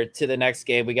the next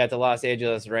game, we got the Los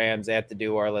Angeles Rams at the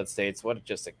New Orleans Saints. What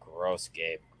just a gross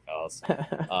game, fellas.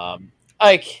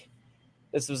 Ike,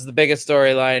 this was the biggest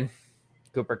storyline.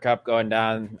 Cooper Kupp going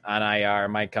down on IR,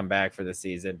 might come back for the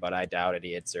season, but I doubt it.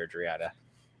 He had surgery on a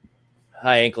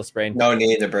high ankle sprain. No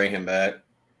need to bring him back.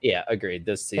 Yeah, agreed.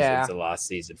 This season's a lost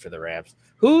season for the Rams.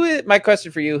 My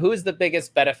question for you, who is the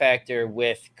biggest benefactor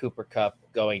with Cooper Kupp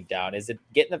going down? Is it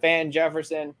getting the Van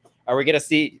Jefferson? Are we going to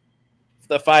see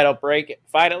the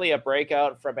finally a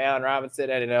breakout from Allen Robinson?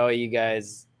 I know you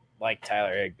guys like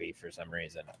Tyler Higbee for some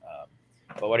reason.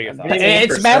 But what are your thoughts?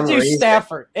 It's Matthew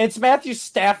Stafford. It's Matthew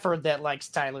Stafford that likes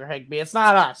Tyler Higbee. It's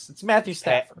not us. It's Matthew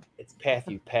Stafford. It's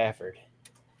Matthew Pafford.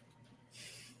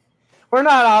 We're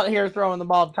not out here throwing the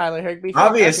ball to Tyler Higbee.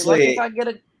 Obviously, if I get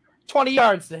it 20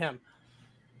 yards to him.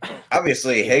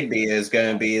 Obviously, Higbee is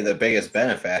going to be the biggest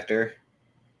benefactor.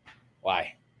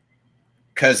 Why?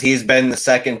 Because he's been the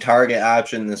second target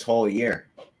option this whole year.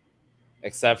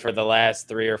 Except for the last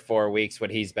 3 or 4 weeks when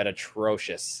he's been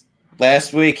atrocious.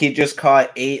 Last week, he just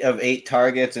caught 8 of 8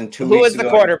 targets, and 2 weeks ago. Who was the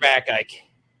quarterback, Ike?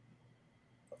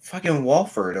 Fucking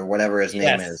Wolford or whatever his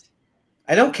name is.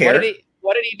 I don't care.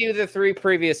 What did he do the 3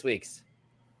 previous weeks?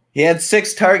 He had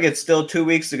 6 targets still 2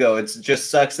 weeks ago. It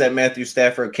just sucks that Matthew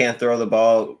Stafford can't throw the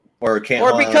ball or can't.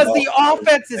 Or because the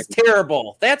offense is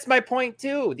terrible. That's my point,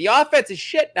 too. The offense is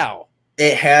shit now.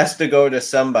 It has to go to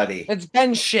somebody. It's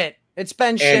been shit.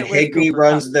 And Higbee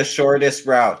runs the shortest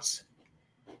routes.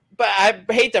 But I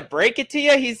hate to break it to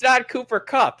you, he's not Cooper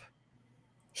Kupp.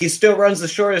 He still runs the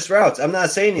shortest routes. I'm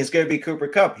not saying he's going to be Cooper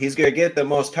Kupp. He's going to get the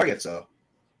most targets, though.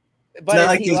 But it's not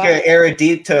like he's going to air it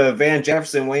deep to Van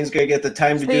Jefferson. Wayne's going to get the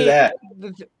time to do that.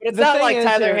 It's not like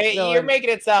Tyler Higbee. You're making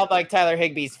it sound like Tyler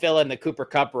Higbee's filling the Cooper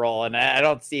Kupp role, and I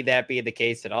don't see that being the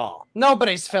case at all.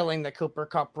 Nobody's filling the Cooper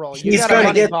Kupp role. He's going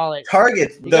to get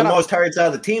targets, most targets out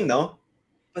of the team, though.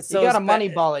 But you got to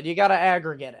moneyball it. You got to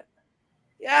aggregate it.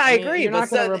 Yeah, I agree.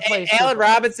 But Allen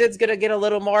Robinson's going to get a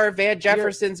little more. Van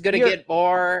Jefferson's going to get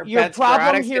more. Your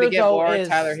problem here, though, is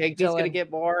Tyler Higbee's going to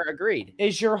get more. Agreed.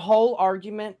 Is your whole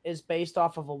argument is based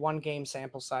off of a 1-game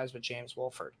sample size with James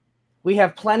Wolford? We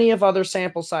have plenty of other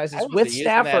sample sizes with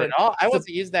Stafford. I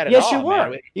wasn't using that at all. Yes, you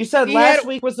were. You said last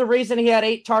week was the reason he had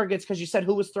 8 targets because you said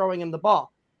who was throwing him the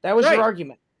ball. That was your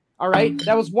argument. All right.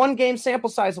 That was 1-game sample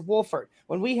size of Wolford.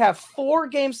 When we have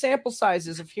 4-game sample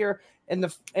sizes of here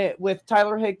with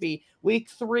Tyler Higbee, week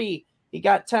 3, he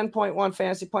got 10.1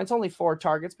 fantasy points, only 4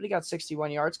 targets, but he got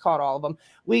 61 yards, caught all of them.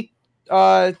 Week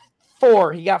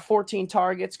 4, he got 14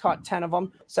 targets, caught 10 of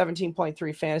them,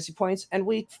 17.3 fantasy points. And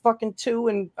week fucking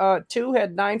 2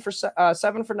 had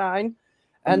 7 for 9.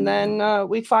 And then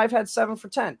week 5 had 7 for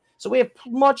 10. So we have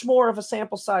much more of a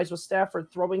sample size with Stafford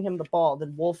throwing him the ball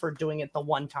than Wolford doing it the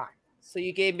one time. So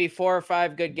you gave me 4 or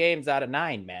 5 good games out of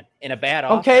 9, man, in a bad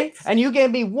offense. Okay, and you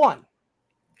gave me 1.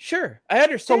 Sure, I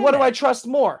understand. So what do I trust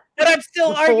more? But I'm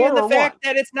still arguing the fact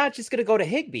that it's not just going to go to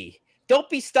Higbee. Don't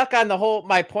be stuck on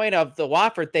my point of the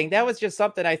Wofford thing. That was just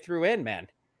something I threw in, man.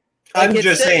 I'm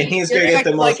just saying he's going to get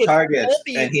the most targets,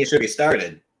 and he should be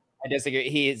started. I disagree.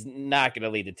 He is not going to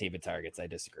lead the team in targets. I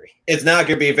disagree. It's not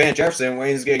going to be Van Jefferson.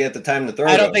 Wayne's going to get the time to throw.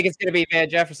 I don't think it's going to be Van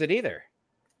Jefferson either.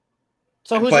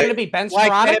 So who's going to be Ben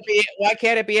Skowronek? Why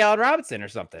can't it be Allen Robinson or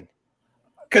something?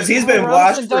 Because he's been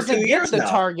washed for 2 years now.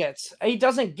 Targets. He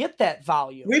doesn't get that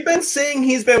volume. We've been saying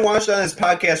he's been washed on his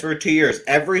podcast for 2 years.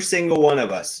 Every single one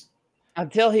of us.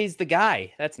 Until he's the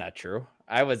guy. That's not true.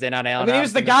 I was in on Allen. He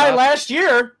was the guy last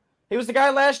year. He was the guy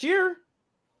last year.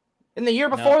 In the year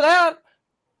before that.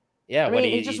 Yeah,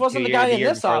 he just wasn't the guy in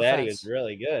this offense. He was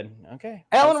really good. Okay.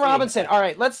 Allen Robinson. All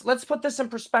right, let's put this in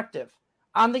perspective.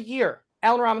 On the year,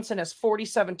 Allen Robinson has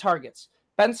 47 targets.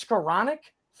 Ben Skowronek,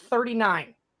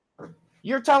 39.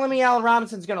 You're telling me Allen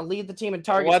Robinson's going to lead the team in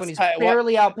targets when he's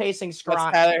barely outpacing Skowronek?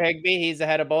 What's Tyler Higbee? He's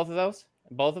ahead of both of those?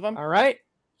 Both of them? All right.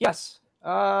 Yes.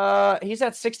 He's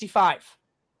at 65.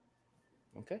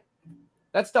 Okay.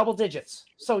 That's double digits.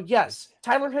 So, yes,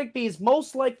 Tyler Higbee is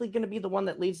most likely going to be the one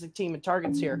that leads the team in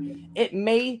targets here. It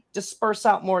may disperse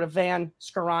out more to Van,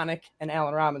 Skowronek, and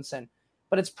Allen Robinson,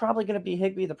 but it's probably going to be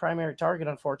Higbee the primary target,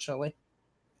 unfortunately.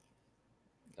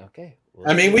 Okay.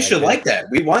 Well, we should like that.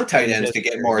 We want tight ends to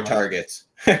get more targets.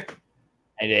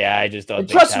 Yeah, I just don't.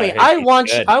 Trust me, I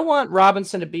want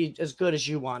Robinson to be as good as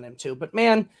you want him to. But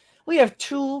man, we have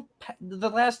the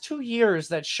last 2 years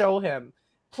that show him,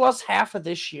 plus half of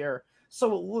this year.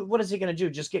 So what is he going to do?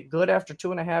 Just get good after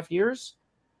 2.5 years?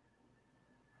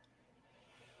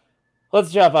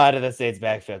 Let's jump out of the Saints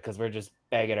backfield because we're just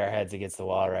banging our heads against the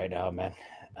wall right now, man.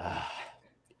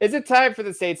 Is it time for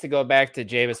the Saints to go back to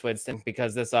Jameis Winston?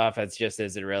 Because this offense just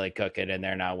isn't really cooking and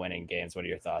they're not winning games. What are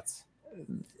your thoughts?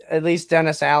 At least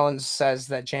Dennis Allen says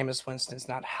that Jameis Winston is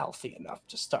not healthy enough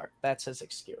to start. That's his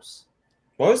excuse.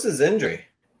 What was his injury?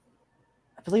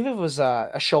 I believe it was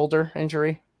a shoulder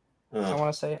injury. I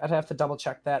want to say. I'd have to double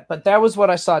check that. But that was what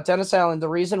I saw. Dennis Allen, the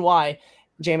reason why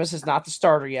Jameis is not the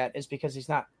starter yet is because he's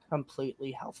not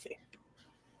completely healthy.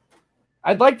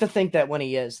 I'd like to think that when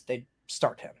he is, they'd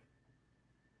start him.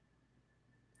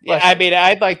 Yeah, I mean,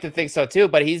 I'd like to think so too,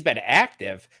 but he's been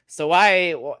active. So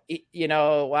why, why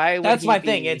would That's my be...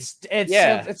 thing.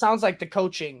 It sounds like the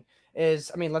coaching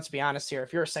is, I mean, let's be honest here.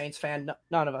 If you're a Saints fan,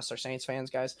 none of us are Saints fans,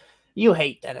 guys. You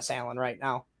hate Dennis Allen right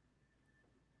now.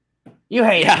 You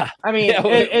hate him. I mean,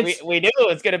 we knew it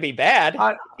was going to be bad.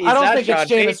 I don't think it's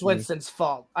Jameis Winston's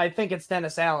fault. I think it's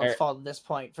Dennis Allen's fault at this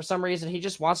point. For some reason, he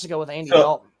just wants to go with Andy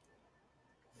Dalton.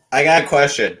 I got a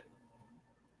question.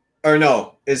 Or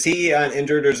no, is he on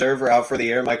injured reserve or out for the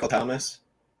year, Michael Thomas?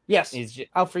 Yes, he's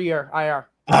out for year IR.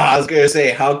 I was going to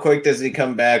say, how quick does he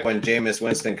come back when Jameis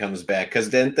Winston comes back?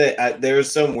 Because there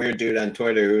was some weird dude on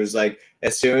Twitter who was like,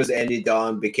 as soon as Andy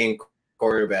Dalton became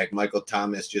quarterback, Michael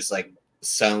Thomas just like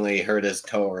suddenly hurt his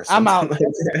toe or something. I'm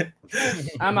out.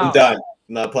 I'm out. Done. I'm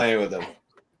not playing with him.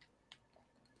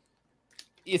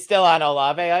 You still on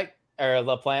Olave or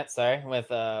LaPlante? Sorry, with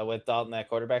Dalton at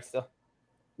quarterback still.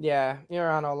 Yeah,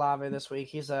 you're on Olave this week.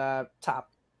 He's a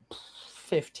top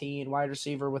 15 wide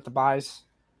receiver with the buys.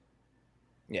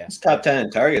 Yeah, he's top 10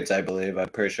 in targets, I believe. I'm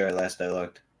pretty sure last I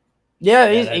looked.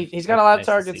 Yeah, he's got a lot of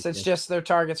targets. It's just their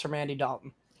targets from Andy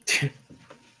Dalton. Touche.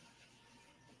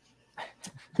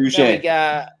 We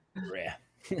got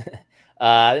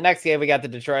the next game. We got the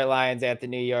Detroit Lions at the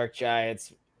New York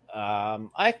Giants. I'm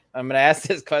going to ask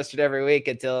this question every week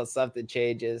until something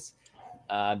changes.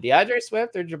 DeAndre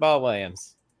Swift or Jamal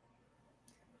Williams?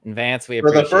 And Vance, we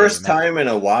appreciate for the first time in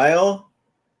a while.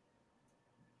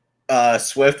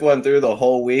 Swift went through the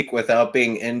whole week without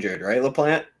being injured, right,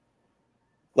 LaPlante?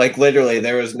 Like literally,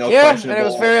 there was no question. Yeah, and it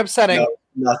was very upsetting.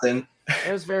 Nothing.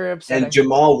 It was very upsetting. And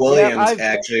Jamal Williams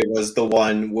actually was the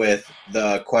one with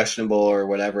the questionable or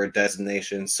whatever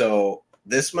designation. So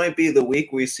this might be the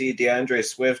week we see DeAndre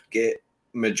Swift get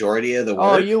majority of the work.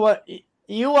 Oh, you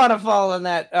want to fall on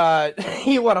that?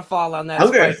 You want to fall on that?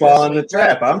 I'm going to fall on the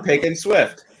trap. I'm picking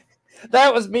Swift.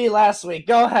 That was me last week.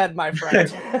 Go ahead, my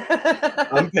friend.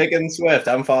 I'm picking Swift.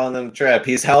 I'm falling on the trap.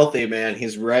 He's healthy, man.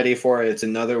 He's ready for it. It's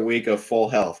another week of full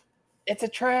health. It's a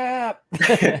trap.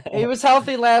 He was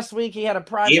healthy last week. He had a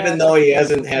prime. Even though he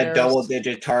hasn't had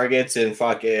double-digit targets in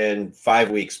fucking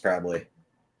 5 weeks, probably.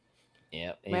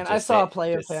 Yeah, man, I saw a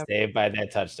play of him saved by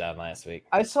that touchdown last week.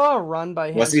 I saw a run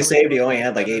by him. Was he saved? He only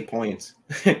had like 8 points.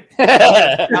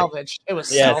 Salvage. It was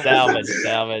salvage.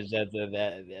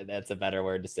 That's a better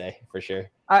word to say for sure.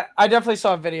 I definitely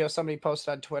saw a video somebody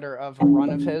posted on Twitter of a run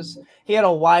of his. He had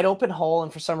a wide open hole,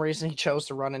 and for some reason he chose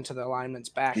to run into the lineman's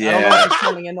back. Yeah. I don't know if he's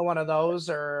coming into one of those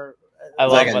or. I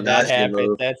love when that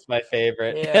happens. That's my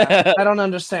favorite. Yeah, I don't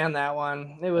understand that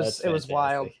one. It was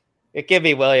wild. Give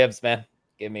me Williams, man.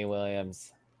 Give me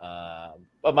Williams.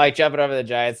 But Mike, jumping over the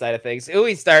Giants side of things, who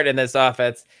we start in this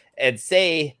offense, and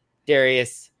say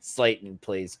Darius Slayton,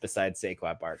 please, besides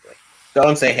Saquon Barkley.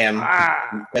 Don't say him.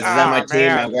 Because he's on my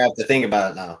team. I'm going to have to think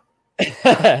about it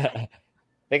now.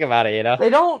 Think about it,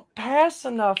 They don't pass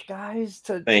enough, guys,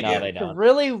 to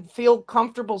really feel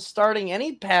comfortable starting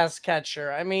any pass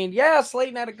catcher. I mean, yeah,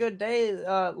 Slayton had a good day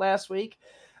last week.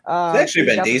 It's actually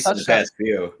been decent the past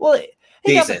few. Well,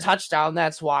 he got the touchdown,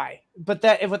 that's why. But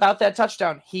without that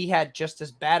touchdown, he had just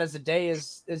as bad as a day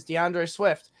as DeAndre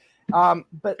Swift.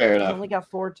 But he only got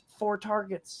four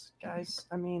targets, guys.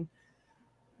 I mean,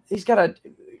 he's got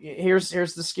here's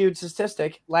the skewed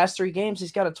statistic. Last 3 games,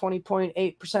 he's got a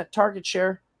 20.8% target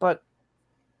share, but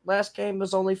last game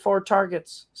was only 4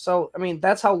 targets. So, I mean,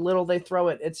 that's how little they throw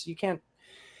it. You can't,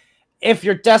 if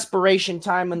you're desperation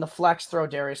time in the flex, throw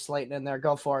Darius Slayton in there,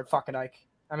 go for it. Fuck it, Ike.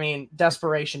 I mean,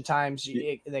 desperation times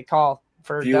they call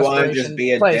for. If you want to just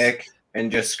be a dick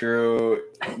and just screw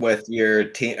with your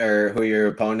team or who your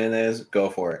opponent is, go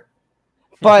for it.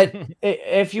 But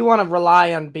if you want to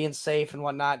rely on being safe and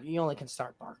whatnot, you only can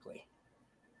start Barkley.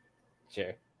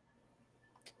 Sure.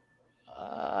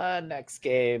 Next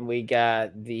game, we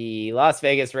got the Las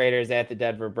Vegas Raiders at the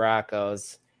Denver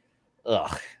Broncos.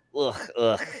 Ugh.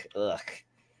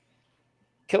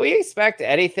 Can we expect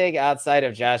anything outside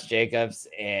of Josh Jacobs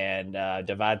and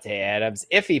Devontae Adams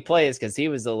if he plays? Because he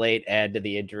was a late add to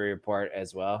the injury report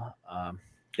as well.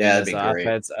 Yeah, that'd be great.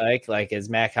 Offense, like, is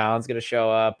Matt Collins going to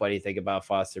show up? What do you think about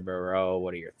Foster Moreau?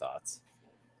 What are your thoughts?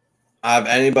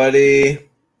 Anybody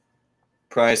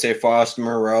probably say Foster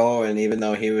Moreau, and even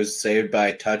though he was saved by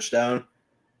a touchdown,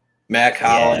 Matt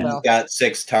Collins got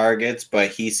 6 targets, but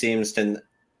he seems to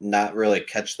not really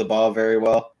catch the ball very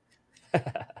well.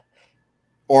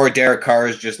 Or Derek Carr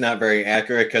is just not very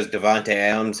accurate because Devontae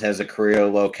Adams has a career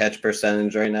low catch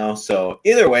percentage right now. So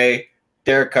either way,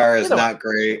 Derek Carr is not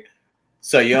great,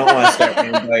 so you don't want to start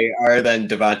anybody other than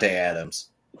Devontae Adams.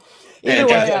 Either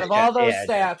way, out of all those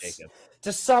stats,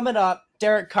 to sum it up,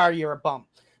 Derek Carr, you're a bum.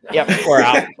 Yep, we're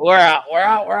out.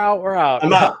 We're out.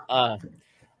 I'm out.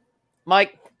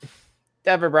 Mike,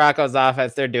 Denver Broncos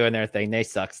offense, they're doing their thing. They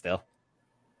suck still.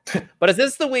 But is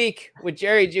this the week with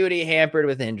Jerry Jeudy hampered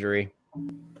with injury?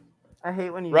 I hate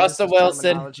when you Russell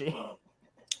Wilson.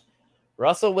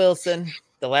 Russell Wilson,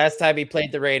 the last time he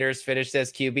played the Raiders, finished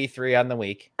as QB3 on the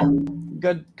week.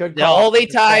 Good call. The only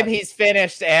time he's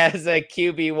finished as a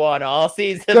QB1 all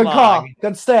season long. Good call.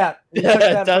 Good stat. You took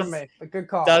that from me. But good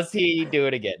call. Does he do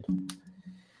it again?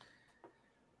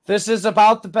 This is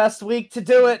about the best week to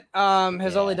do it.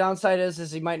 His only downside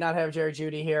is he might not have Jerry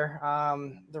Jeudy here.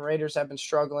 The Raiders have been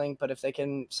struggling, but if they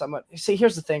can somewhat see,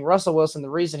 here's the thing: Russell Wilson. The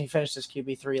reason he finished his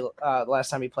QB3 last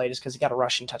time he played is because he got a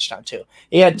rushing touchdown too.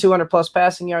 He had 200+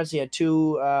 passing yards. He had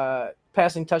 2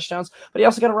 passing touchdowns, but he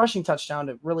also got a rushing touchdown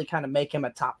to really kind of make him a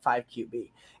top 5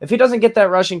 QB. If he doesn't get that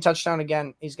rushing touchdown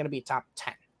again, he's going to be top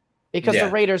 10 because the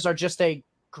Raiders are just a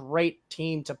great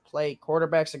team to play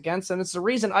quarterbacks against, and it's the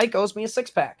reason Ike owes me a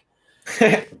 6-pack.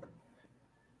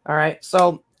 All right,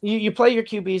 so you play your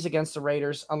QBs against the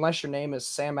Raiders unless your name is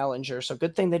Sam Ehlinger. So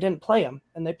good thing they didn't play him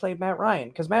and they played Matt Ryan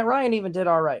because Matt Ryan even did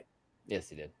all right. Yes,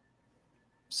 he did.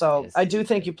 So I do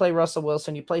think you play Russell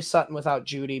Wilson. You play Sutton without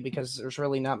Jeudy because there's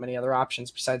really not many other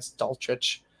options besides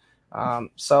Dulcich.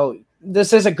 So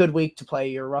this is a good week to play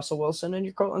your Russell Wilson and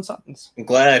your Cortland Suttons. I'm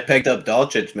glad I picked up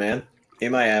Dulcich, man. He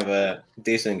might have a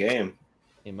decent game.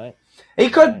 He might. He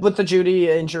could with the Jeudy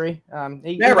injury.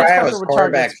 Matt Ryan was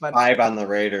quarterback 5 on the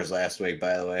Raiders last week,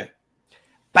 by the way.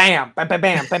 Bam, bam, bam,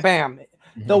 bam, bam, bam.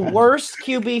 The worst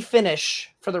QB finish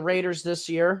for the Raiders this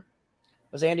year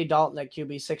was Andy Dalton at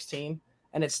QB 16.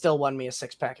 And it still won me a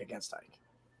 6-pack against Ike.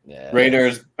 Yeah.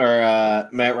 Raiders are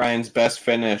Matt Ryan's best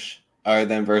finish other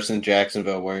than versus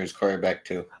Jacksonville, where he's quarterback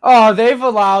 2. Oh, they've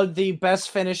allowed the best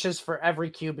finishes for every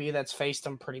QB that's faced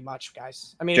them pretty much,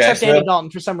 guys. I mean, except Andy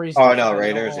Dalton for some reason. Oh, no,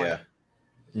 Raiders, yeah.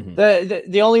 Mm-hmm.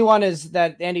 The only one is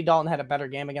that Andy Dalton had a better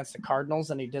game against the Cardinals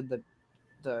than he did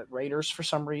the Raiders for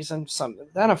some reason. The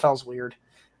NFL's weird.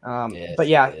 But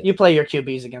yeah, you play your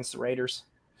QBs against the Raiders.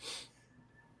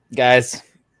 Guys,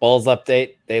 Bulls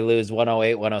update. They lose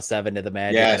 108-107 to the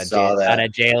Magic on a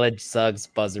Jalen Suggs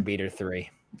buzzer beater 3.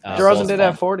 DeRozan did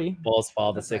have 40. Bulls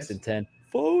fall to 6-10.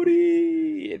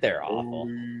 40. They're awful.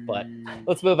 But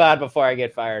let's move on before I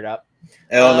get fired up.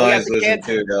 Illinois is losing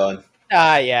too, Dylan.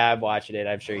 Yeah, I'm watching it.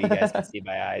 I'm sure you guys can see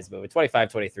my eyes moving.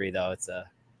 25-23, though. It's a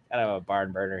kind of a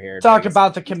barn burner here. Talk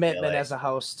about the commitment as a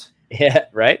host. Yeah,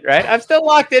 right. I'm still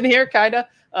locked in here, kind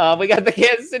of. We got the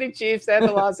Kansas City Chiefs and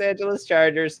the Los Angeles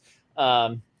Chargers.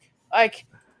 Like,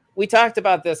 we talked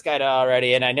about this guy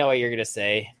already, and I know what you're going to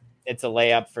say. It's a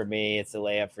layup for me. It's a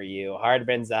layup for you.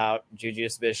 Hardman's out. Juju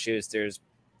Smith-Schuster's,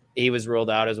 he was ruled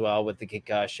out as well with the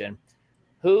concussion.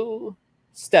 Who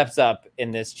steps up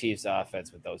in this Chiefs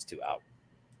offense with those 2 out?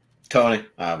 Tony,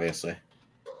 obviously.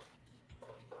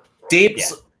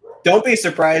 Deeps. Yeah. Don't be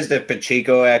surprised if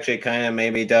Pacheco actually kind of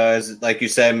maybe does. Like you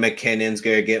said, McKinnon's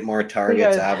going to get more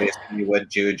targets, obviously, with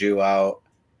Juju out.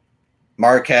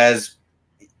 Marquez,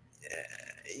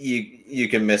 you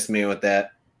can miss me with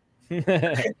that.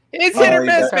 It's hit or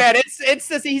miss, man.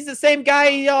 He's the same guy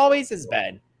he always has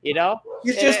been. You know,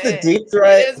 he's just the deep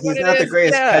threat. He's not the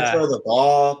greatest catcher of the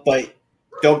ball, but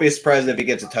don't be surprised if he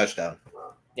gets a touchdown.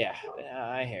 Yeah,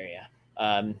 I hear you.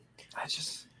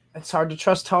 It's hard to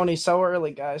trust Tony so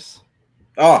early, guys.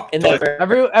 Oh,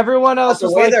 everyone else. The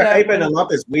way they're hyping him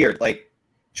up is weird. Like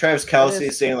Travis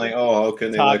Kelce saying, like, "Oh, how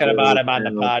can they talking about him on the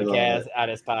podcast, on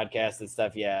his podcast and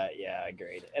stuff?" Yeah,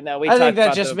 agreed. And then I think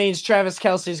that just means Travis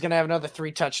Kelce's going to have another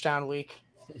 3-touchdown week.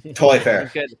 Totally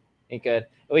fair. He could.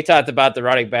 We talked about the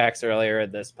running backs earlier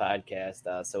in this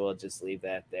podcast, so we'll just leave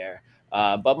that there.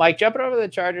 But Mike, jumping over to the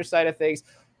Chargers side of things,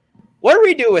 what do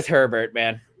we do with Herbert,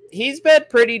 man? He's been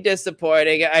pretty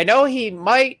disappointing. I know he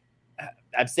might.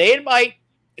 I'm saying might.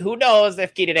 Who knows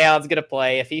if Keenan Allen's going to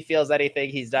play? If he feels anything,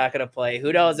 he's not going to play.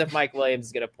 Who knows if Mike Williams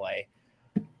is going to play?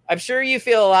 I'm sure you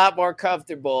feel a lot more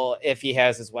comfortable if he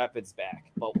has his weapons back.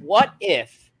 But what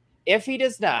if he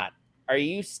does not? Are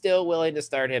you still willing to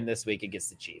start him this week against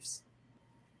the Chiefs?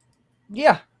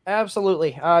 Yeah,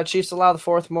 absolutely. Chiefs allow the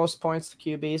 4th most points to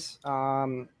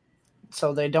QBs.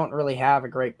 So they don't really have a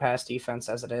great pass defense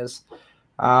as it is.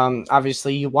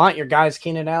 Obviously, you want your guys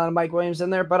Keenan Allen and Mike Williams in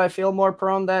there, but I feel more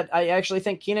prone that I actually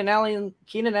think Keenan Allen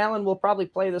will probably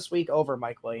play this week over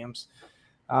Mike Williams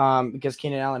because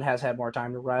Keenan Allen has had more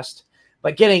time to rest.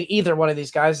 But getting either one of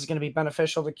these guys is going to be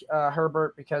beneficial to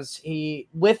Herbert because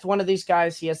with one of these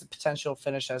guys, he has the potential to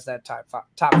finish as that top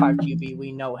five QB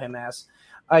we know him as.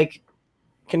 Like,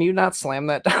 can you not slam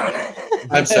that down?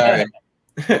 I'm sorry.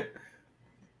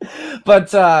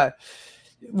 But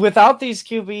without these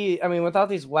without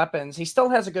these weapons, he still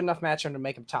has a good enough matchup to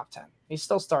make him top 10. He's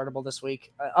still startable this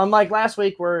week. Unlike last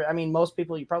week where, most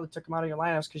people, you probably took him out of your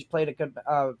lineups because you played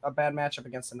a bad matchup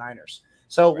against the Niners.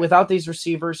 So without these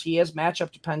receivers, he is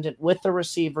matchup dependent. With the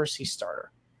receivers, he's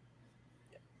starter.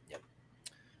 Yep.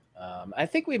 I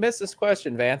think we missed this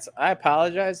question, Vance. I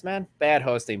apologize, man. Bad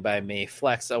hosting by me.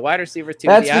 Flex, a wide receiver too.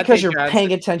 That's because you're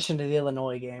paying attention to the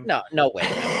Illinois game. No way.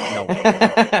 No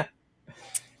way.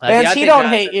 Vance, he don't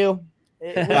hate you.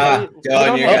 Dylan,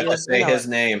 you got to say his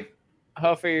name.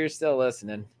 Hopefully you're still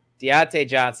listening. Deontay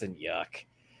Johnson, yuck.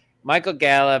 Michael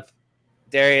Gallup,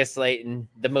 Darius Slayton,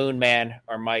 the Moon Man,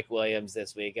 or Mike Williams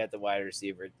this week at the wide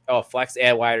receiver. Oh, flex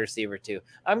and wide receiver too.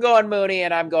 I'm going Mooney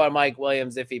and I'm going Mike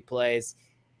Williams if he plays.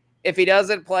 If he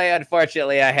doesn't play,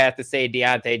 unfortunately, I have to say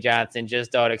Deontay Johnson.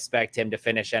 Just don't expect him to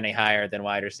finish any higher than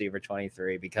wide receiver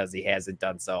 23 because he hasn't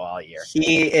done so all year.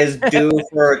 He is due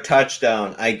for a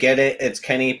touchdown. I get it. It's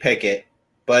Kenny Pickett.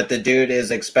 But the dude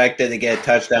is expected to get a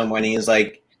touchdown when he's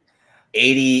like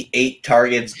 88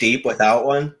 targets deep without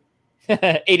one.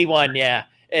 81, yeah.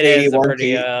 It is a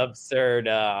pretty absurd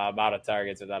amount of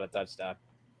targets without a touchdown.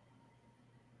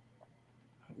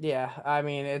 Yeah,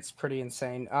 it's pretty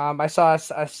insane. I saw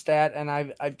a stat, and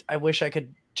I wish I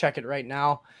could check it right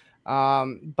now.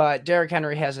 But Derrick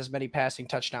Henry has as many passing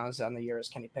touchdowns on the year as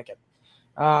Kenny Pickett.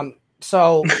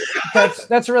 So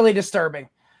that's really disturbing.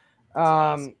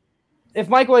 If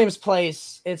Mike Williams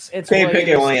plays, it's Kenny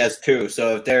Pickett only has 2.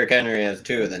 So if Derrick Henry has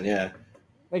 2, then yeah,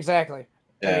 exactly.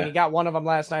 Yeah. He got one of them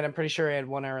last night. I'm pretty sure he had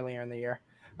one earlier in the year.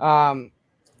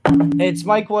 It's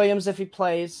Mike Williams if he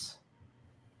plays.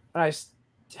 Man,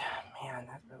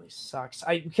 that really sucks.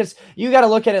 Because you got to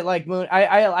look at it like Moon.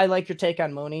 I like your take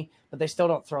on Mooney, but they still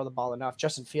don't throw the ball enough.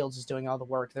 Justin Fields is doing all the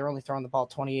work. They're only throwing the ball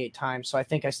 28 times. So I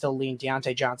think I still lean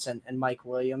Deontay Johnson and Mike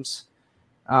Williams.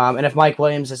 And if Mike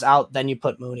Williams is out, then you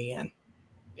put Mooney in.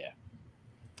 Yeah,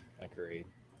 agreed.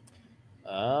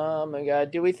 My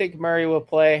God, do we think Murray will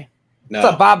play? No.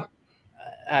 What's up, Bob?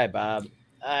 Hi, Bob.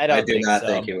 I do not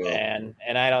think he will. And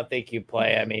I don't think you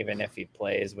play him even if he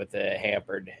plays with a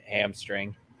hampered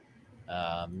hamstring.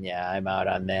 Yeah, I'm out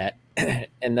on that.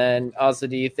 And then also,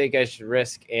 do you think I should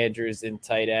risk Andrews in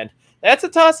tight end? That's a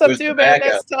toss-up too, man.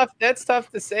 That's tough. That's tough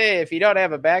to say. If you don't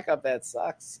have a backup, that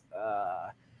sucks.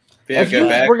 If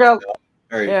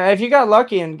you got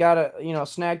lucky and got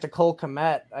snagged a Cole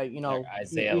Kmet,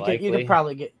 Isaiah Likely.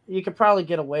 You could probably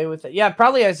get away with it. Yeah,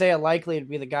 probably Isaiah Likely would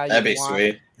be the guy. That'd be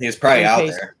sweet. He's probably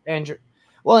out there.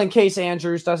 In case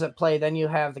Andrews doesn't play, then you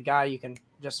have the guy you can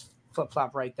just flip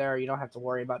flop right there. You don't have to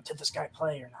worry about did this guy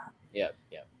play or not. Yep.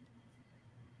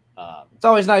 It's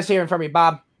always nice hearing from you,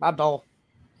 Bob. Bob Dole.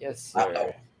 Yes,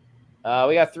 sir.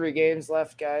 We got 3 games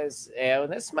left, guys,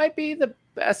 and this might be the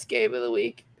best game of the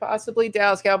week. Possibly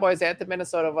Dallas Cowboys at the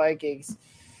Minnesota Vikings.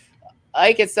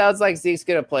 Ike, it sounds like Zeke's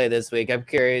going to play this week. I'm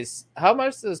curious, how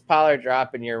much does Pollard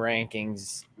drop in your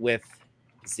rankings with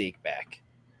Zeke back?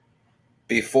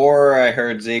 Before I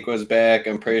heard Zeke was back,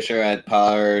 I'm pretty sure I had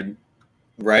Pollard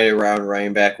right around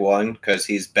running back 1 because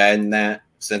he's been that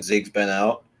since Zeke's been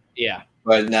out. Yeah.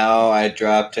 But now I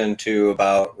dropped him to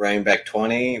about running back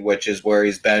 20, which is where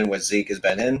he's been what Zeke has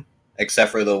been in,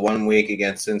 except for the 1 week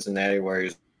against Cincinnati where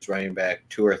he's running back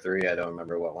 2 or 3. I don't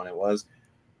remember what one it was.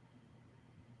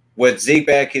 With Zeke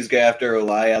back, he's going to have to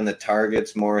rely on the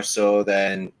targets more so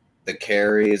than the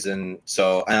carries. And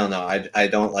so, I don't know. I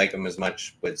don't like him as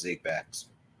much with Zeke backs.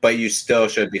 But you still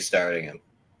should be starting him.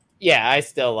 Yeah, I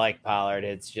still like Pollard.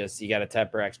 It's just you got to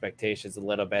temper expectations a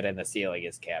little bit, and the ceiling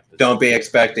is capped. Don't be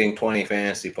expecting 20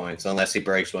 fantasy points unless he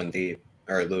breaks one deep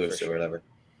or loose or whatever.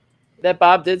 That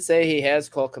Bob did say he has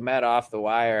Cole Kmet off the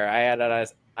wire.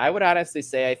 I would honestly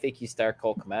say I think you start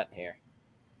Cole Kmet here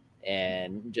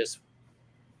and just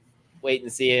wait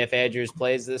and see if Andrews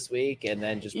plays this week and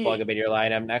then just plug him in your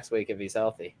lineup next week if he's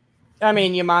healthy.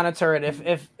 You monitor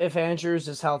it. If Andrews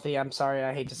is healthy, I'm sorry,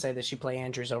 I hate to say this, you play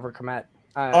Andrews over Kmet.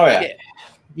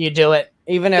 You do it.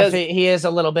 Even if he is a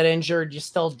little bit injured, you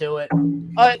still do it.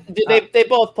 They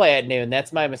both play at noon.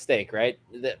 That's my mistake, right?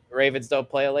 The Ravens don't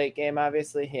play a late game,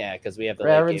 obviously. Yeah, because we have the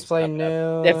Ravens play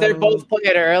noon. If they're both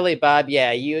playing early, Bob,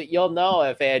 yeah, you'll know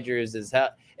if Andrews is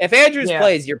if Andrews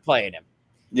plays, you're playing him.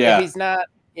 Yeah. If he's not,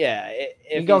 if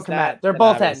you go Kmet. They're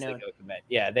both at noon.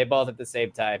 Yeah, they both at the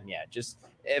same time. Yeah, just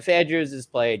if Andrews is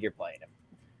played, you're playing him.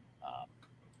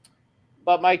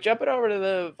 But Mike, jumping over to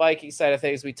the Vikings side of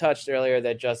things, we touched earlier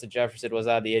that Justin Jefferson was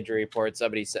on the injury report.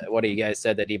 Somebody said, one of you guys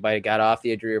said that he might have got off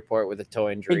the injury report with a toe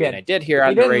injury. And I did hear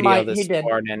on the radio this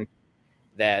morning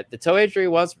that the toe injury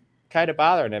was kind of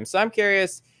bothering him. So I'm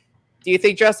curious, do you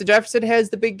think Justin Jefferson has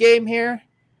the big game here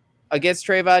against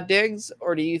Trayvon Diggs,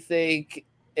 or do you think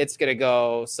it's going to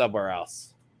go somewhere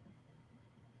else?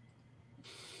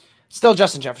 Still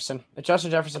Justin Jefferson. If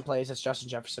Justin Jefferson plays, it's Justin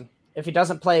Jefferson. If he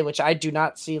doesn't play, which I do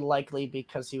not see likely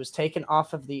because he was taken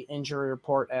off of the injury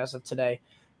report as of today,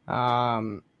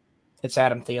 it's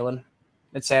Adam Thielen.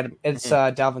 It's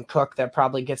Dalvin Cook that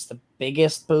probably gets the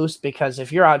biggest boost, because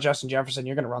if you're out Justin Jefferson,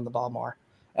 you're going to run the ball more.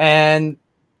 And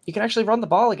you can actually run the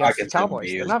ball against the Cowboys.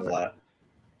 You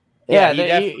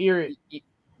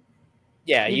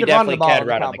definitely can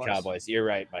run on the Cowboys. You're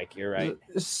right, Mike. You're right.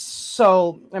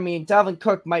 So, I mean, Dalvin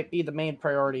Cook might be the main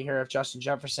priority here if Justin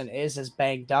Jefferson is as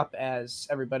banged up as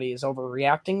everybody is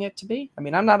overreacting it to be. I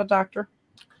mean, I'm not a doctor.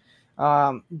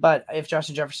 But if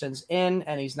Justin Jefferson's in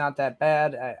and he's not that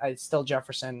bad, it's still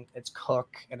Jefferson, it's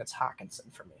Cook, and it's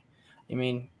Hockenson for me. I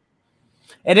mean,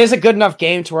 it is a good enough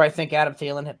game to where I think Adam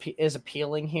Thielen is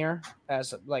appealing here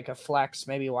as like a flex,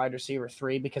 maybe wide receiver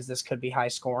 3, because this could be high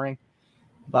scoring.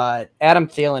 But Adam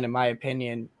Thielen, in my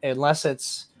opinion, unless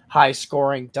it's high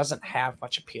scoring, doesn't have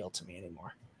much appeal to me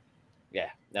anymore. Yeah,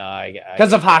 no,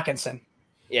 because of Hockenson.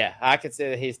 Yeah,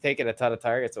 Hockenson, he's taking a ton of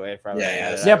targets away from him.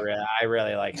 I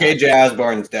really like KJ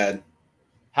Osborne's dead.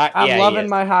 I'm loving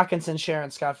my Hockenson sharing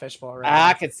Scott Fishbowl.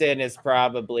 Right Hockenson is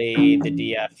probably the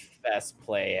DFS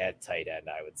play at tight end,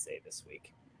 I would say, this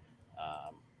week.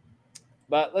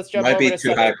 But let's jump over to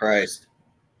too high priced.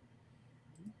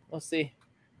 We'll see.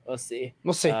 We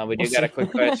do got a quick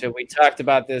question. We talked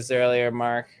about this earlier,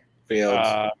 Mark.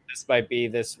 Fields. This might be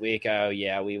this week. Oh,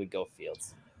 yeah, we would go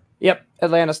Fields. Yep.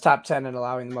 Atlanta's top 10 in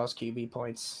allowing the most QB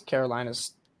points.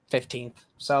 Carolina's 15th.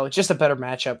 So it's just a better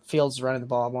matchup. Fields running the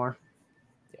ball more.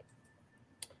 Yep.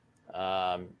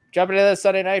 Jumping into the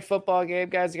Sunday night football game,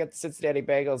 guys. You got the Cincinnati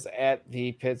Bengals at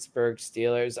the Pittsburgh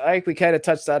Steelers. I think we kind of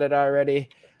touched on it already.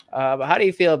 But how do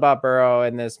you feel about Burrow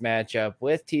in this matchup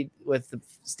with the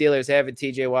Steelers having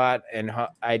TJ Watt and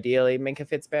ideally Minkah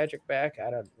Fitzpatrick back? I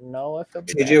don't know if he'll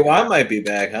be TJ Watt might be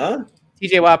back, huh?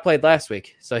 TJ Watt played last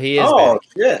week, so he is. Oh, back.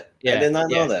 Shit. Yeah. I did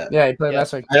not know that. Yeah, he played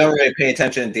last week. I don't really pay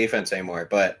attention to defense anymore,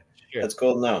 but that's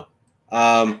cool to know.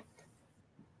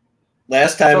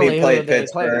 Last time he played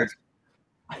Pittsburgh,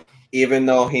 even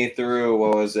though he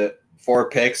threw, 4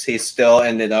 picks, he still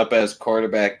ended up as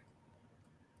quarterback.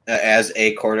 As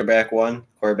a quarterback 9,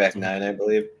 I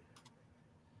believe.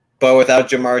 But without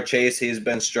Jamar Chase, he's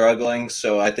been struggling.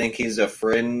 So I think he's a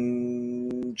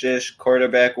fringe-ish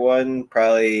quarterback 1.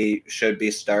 Probably should be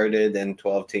started in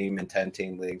 12-team and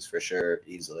 10-team leagues for sure,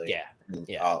 easily. Yeah.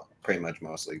 Pretty much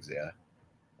most leagues, yeah.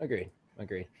 Agreed.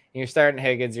 And you're starting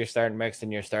Higgins, you're starting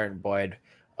Mixon, you're starting Boyd.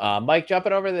 Mike,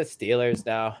 jumping over to the Steelers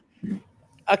now.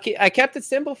 I kept it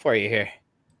simple for you here.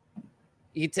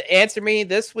 You to answer me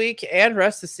this week and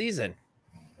rest of the season.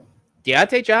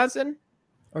 Deontay Johnson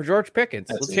or George Pickens?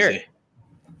 Let's hear it.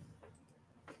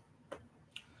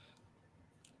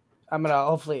 I'm gonna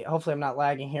hopefully I'm not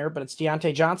lagging here, but it's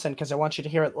Deontay Johnson because I want you to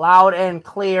hear it loud and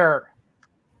clear.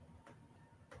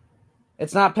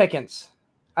 It's not Pickens.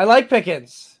 I like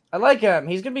Pickens. I like him.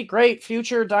 He's gonna be great.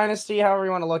 Future dynasty, however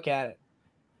you want to look at it.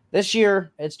 This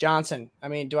year, it's Johnson. I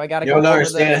mean, do I got to go over don't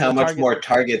understand how much more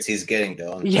targets he's getting,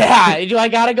 Dylan. Yeah, do I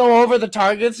got to go over the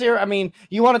targets here? I mean,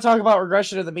 you want to talk about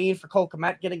regression of the mean for Cole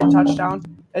Kmet getting a touchdown?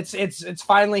 It's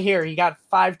finally here. He got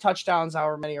 5 touchdowns,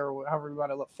 however many, or however you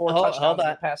want to look, 4 touchdowns in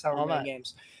the past however many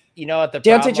games. You know what the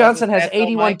Deontay Johnson has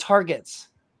 81 targets.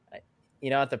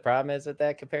 You know what the problem is with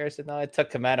that comparison, though? It took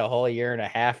Kmet a whole year and a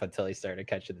half until he started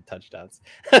catching the touchdowns.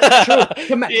 True.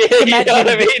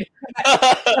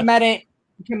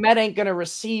 Kmet ain't going to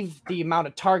receive the amount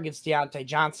of targets Deontay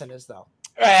Johnson is, though.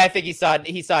 Right, I think he saw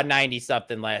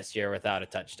 90-something last year without a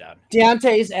touchdown.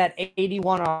 Deontay's at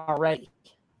 81 already.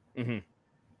 Mm-hmm.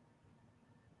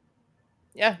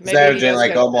 Yeah, he's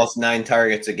averaging almost 9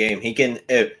 targets a game. He can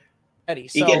end up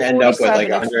with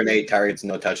 108 targets,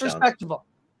 no touchdowns. Respectable.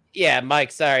 Yeah,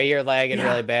 Mike, sorry, you're lagging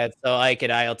really bad. So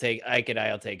I'll take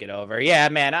it over. Yeah,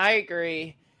 man, I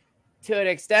agree to an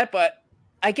extent, but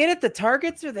I get it. The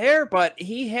targets are there, but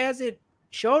he hasn't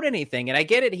showed anything. And I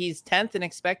get it. He's 10th in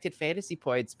expected fantasy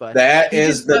points, but that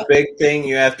is the big thing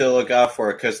you have to look out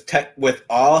for, because with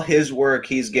all his work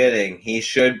he's getting, he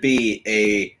should be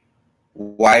a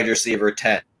wide receiver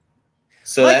 10.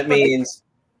 So that means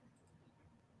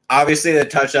Obviously, the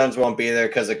touchdowns won't be there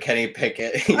because of Kenny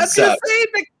Pickett. I was going to say,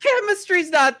 the chemistry's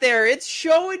not there. It's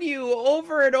showing you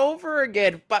over and over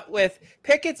again. But with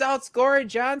Pickett's outscoring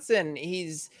Johnson,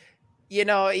 he's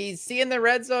seeing the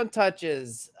red zone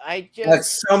touches. At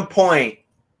some point,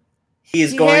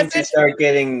 he's going to start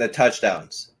getting the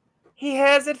touchdowns. He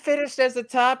hasn't finished as a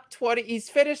top 20. He's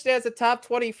finished as a top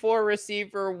 24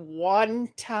 receiver one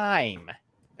time.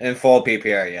 In full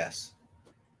PPR, yes.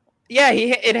 Yeah,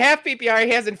 in half PPR,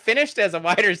 he hasn't finished as a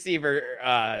wide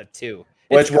receiver too.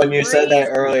 Which, when you said that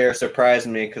earlier, surprised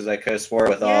me because I could have swore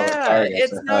with all the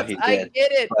targets. I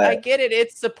get it. I get it.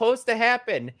 It's supposed to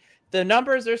happen. The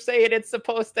numbers are saying it's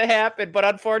supposed to happen, but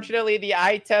unfortunately, the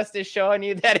eye test is showing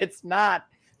you that it's not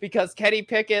because Kenny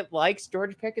Pickett likes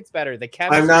George Pickett's better.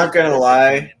 I'm not gonna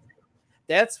lie.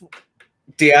 That's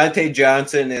Deontay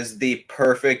Johnson is the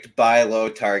perfect buy low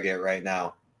target right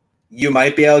now. You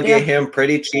might be able to get him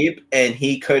pretty cheap, and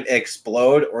he could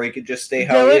explode, or he could just stay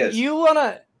how he is. You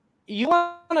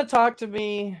wanna talk to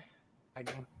me?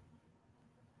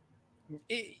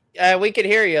 We could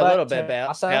hear you a little bit,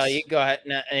 Pal. You go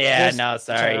ahead. No,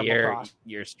 sorry,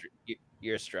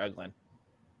 you're struggling.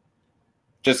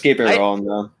 Just keep it rolling,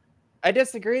 though. I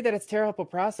disagree that it's terrible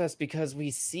process because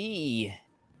we see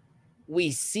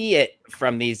it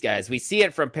from these guys. We see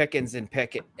it from Pickens and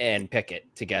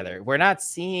Pickett together. We're not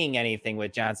seeing anything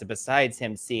with Johnson besides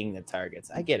him seeing the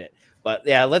targets. I get it. But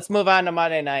yeah, let's move on to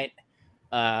Monday night.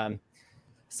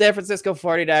 San Francisco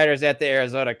 49ers at the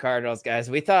Arizona Cardinals, guys.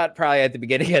 We thought probably at the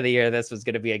beginning of the year this was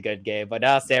going to be a good game, but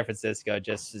now San Francisco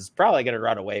just is probably going to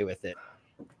run away with it.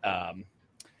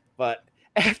 But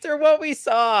after what we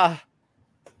saw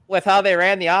with how they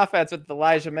ran the offense with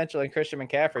Elijah Mitchell and Christian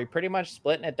McCaffrey, pretty much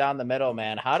splitting it down the middle,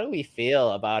 man. How do we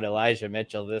feel about Elijah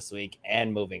Mitchell this week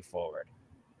and moving forward?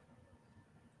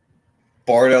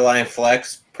 Borderline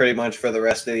flex pretty much for the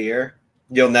rest of the year.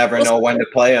 You'll never know when to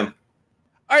play him.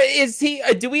 Is he?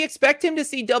 Do we expect him to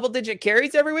see double-digit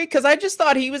carries every week? Because I just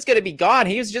thought he was going to be gone.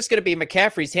 He was just going to be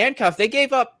McCaffrey's handcuff. They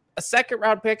gave up a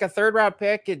second-round pick, a third-round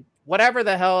pick, and whatever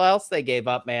the hell else they gave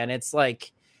up, man. It's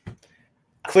like...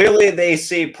 Clearly, they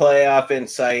see playoff in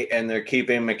sight, and they're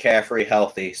keeping McCaffrey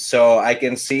healthy. So I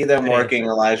can see them working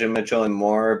Elijah Mitchell and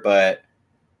more, but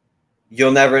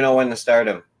you'll never know when to start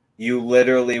him. You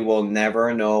literally will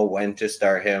never know when to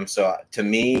start him. So to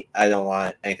me, I don't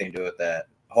want anything to do with that.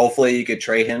 Hopefully, you could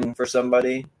trade him for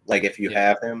somebody, like if you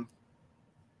have him.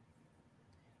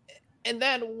 And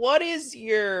then what is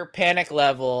your panic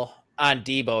level on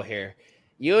Debo here?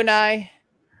 You and I...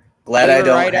 Glad I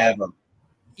don't have him.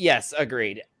 Yes,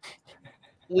 agreed.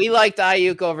 We liked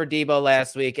Ayuk over Debo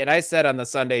last week, and I said on the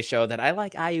Sunday show that I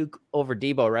like Ayuk over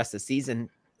Debo rest of the season.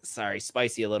 Sorry,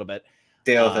 spicy a little bit.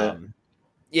 Deal with it.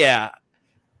 Yeah.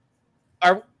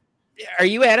 Are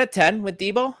you at a 10 with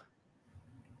Debo?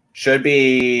 Should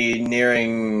be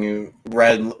nearing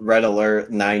red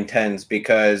alert 9-10s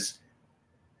because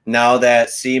now that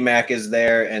C-Mac is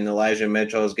there and Elijah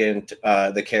Mitchell is getting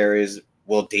the carries,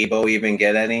 will Debo even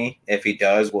get any? If he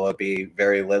does, will it be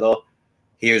very little?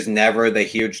 He was never the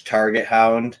huge target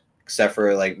hound, except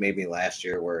for like maybe last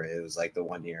year where it was like the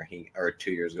 1 year or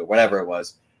 2 years ago, whatever it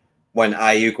was, when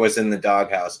Ayuk was in the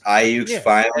doghouse. Ayuk's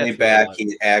finally back.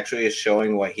 He actually is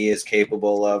showing what he is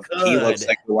capable of. Good. He looks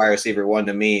like the wide receiver one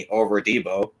to me over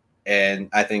Debo, and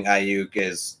I think Ayuk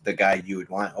is the guy you would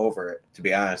want over it, to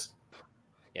be honest.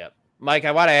 Yep. Mike,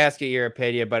 I want to ask you your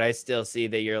opinion, but I still see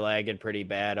that you're lagging pretty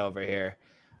bad over here.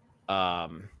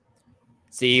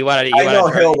 See, you want to? I know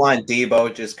he'll want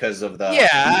Debo just because of the.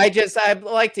 Yeah, I'd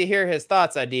like to hear his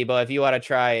thoughts on Debo. If you want to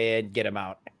try and get him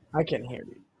out, I can hear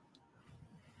you.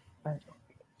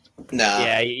 No.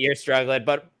 Yeah, you're struggling,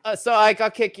 but so I'll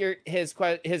kick his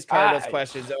Cardinals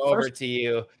questions over to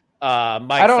you, Mike.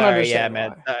 I don't understand.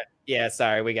 Yeah, man.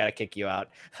 Sorry, we got to kick you out.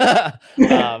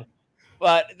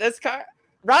 But this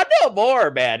Rondale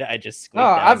Moore, man, I just squeaked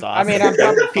out. Awesome. I mean, I'm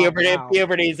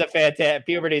puberty's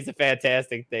a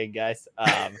fantastic thing, guys.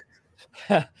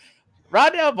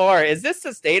 Rondale Moore, is this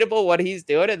sustainable? What he's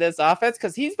doing in this offense?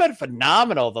 Because he's been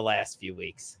phenomenal the last few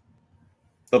weeks.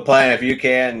 The plan, if you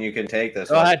can take this.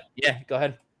 Go ahead. Yeah, go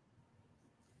ahead.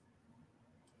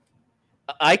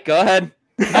 Ike, go ahead.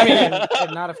 I mean,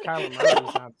 not if Kyler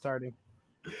Murray's not starting.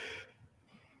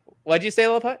 What'd you say,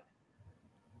 Lil Putt?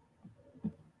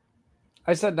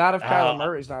 I said not if Kyler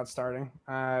Murray's not starting.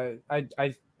 I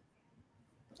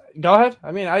go ahead.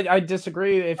 I mean, I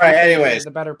disagree. If anyways,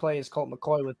 the better play is Colt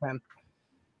McCoy with him.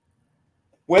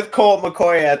 With Colt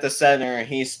McCoy at the center,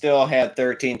 he still had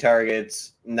 13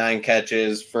 targets, 9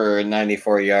 catches for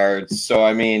 94 yards. So,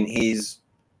 I mean, he's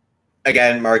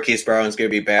again, Marquise Brown's going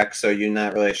to be back, so you're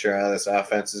not really sure how this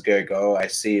offense is going to go. I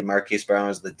see Marquise Brown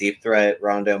as the deep threat,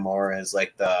 Rondale Moore as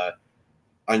like the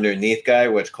underneath guy,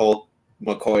 which Colt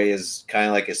McCoy is kind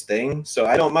of like his thing. So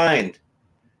I don't mind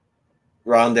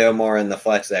Rondale Moore in the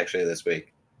flex actually this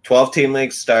week. 12-team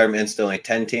leagues, start him instantly.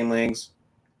 10-team leagues,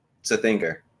 it's a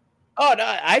thinker. Oh,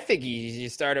 no, I think you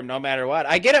start him no matter what.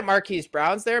 I get it, Marquise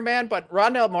Brown's there, man, but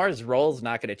Rondale Moore's role is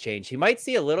not going to change. He might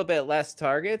see a little bit less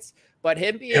targets, but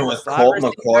him being and with Colt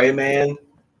McCoy, man,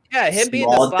 yeah, him being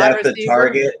the slot depth receiver, of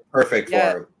target, perfect for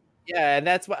him. Yeah, and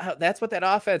that's what that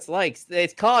offense likes. They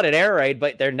call it an air raid,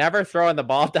 but they're never throwing the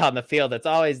ball down the field. It's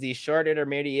always these short,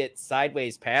 intermediate,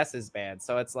 sideways passes, man.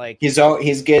 So it's like he's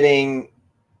getting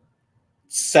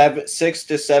 6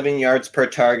 to 7 yards per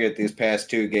target these past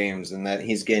 2 games, and that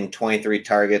he's getting 23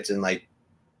 targets and like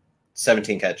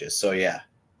 17 catches. So yeah,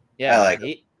 I like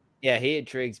him. He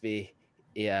intrigues me.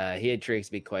 Yeah, he intrigues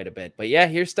me quite a bit. But yeah,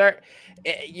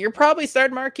 you're probably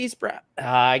starting Marquise Brown.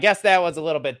 I guess that was a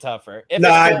little bit tougher.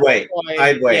 I'd wait.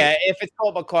 Yeah, if it's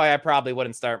Colt McCoy, I probably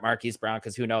wouldn't start Marquise Brown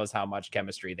because who knows how much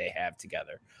chemistry they have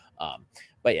together.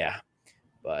 LaPlante's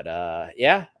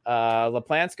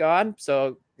gone.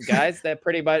 So guys, that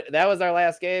was our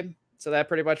last game. So that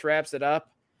pretty much wraps it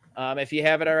up. If you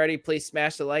haven't already, please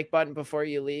smash the like button before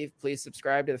you leave. Please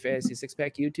subscribe to the Fantasy Six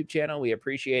Pack YouTube channel. We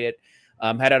appreciate it.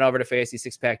 Head on over to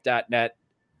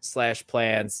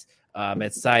fantasysixpack.net/plans.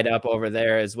 It's signed up over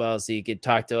there as well, so you can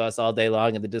talk to us all day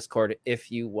long in the Discord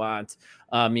if you want.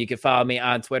 You can follow me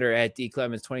on Twitter at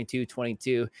dclemens2222.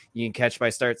 You can catch my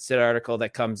Start Sit article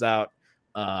that comes out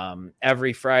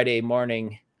every Friday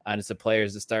morning on the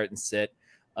players to start and sit.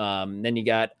 Then you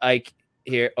got Ike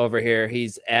over here.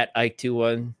 He's at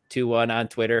Ike2121 on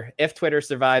Twitter. If Twitter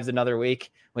survives another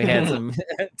week, we had some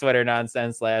Twitter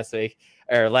nonsense last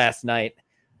night.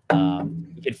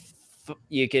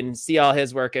 You can see all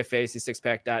his work at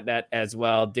fantasysixpack.net as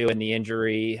well, doing the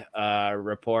injury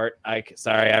report.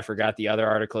 Sorry, I forgot the other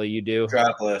article you do.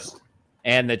 Drop list.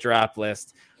 And the drop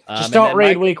list. Just don't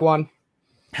read week 1.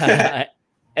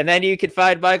 And then you can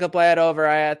find Michael Platt over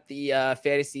at the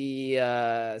Fantasy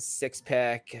Six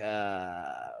Pack.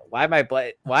 Why am I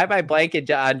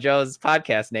blanking on Joe's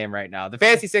podcast name right now? The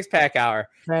Fantasy Six Pack Hour.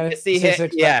 You'll see him,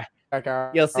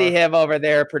 you'll see him over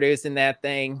there producing that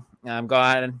thing. Go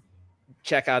on and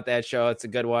check out that show. It's a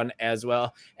good one as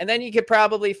well. And then you could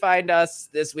probably find us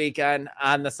this weekend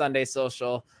on the Sunday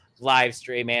Social live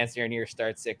stream answering your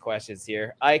start sit questions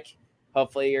here. Ike,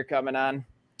 hopefully you're coming on.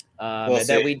 And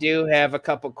then we do have a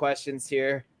couple questions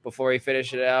here before we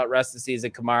finish it out. Rest of the season,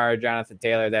 Kamara, Jonathan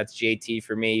Taylor. That's JT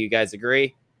for me. You guys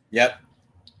agree? Yep.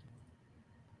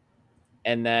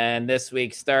 And then this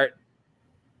week, start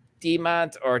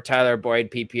Demont or Tyler Boyd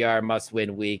PPR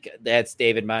must-win week. That's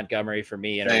David Montgomery for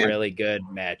me in a really good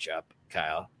matchup,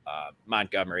 Kyle.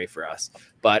 Montgomery for us.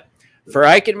 But for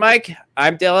Ike and Mike,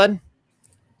 I'm Dylan.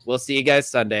 We'll see you guys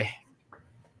Sunday.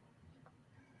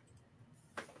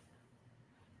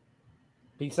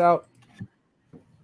 Peace out.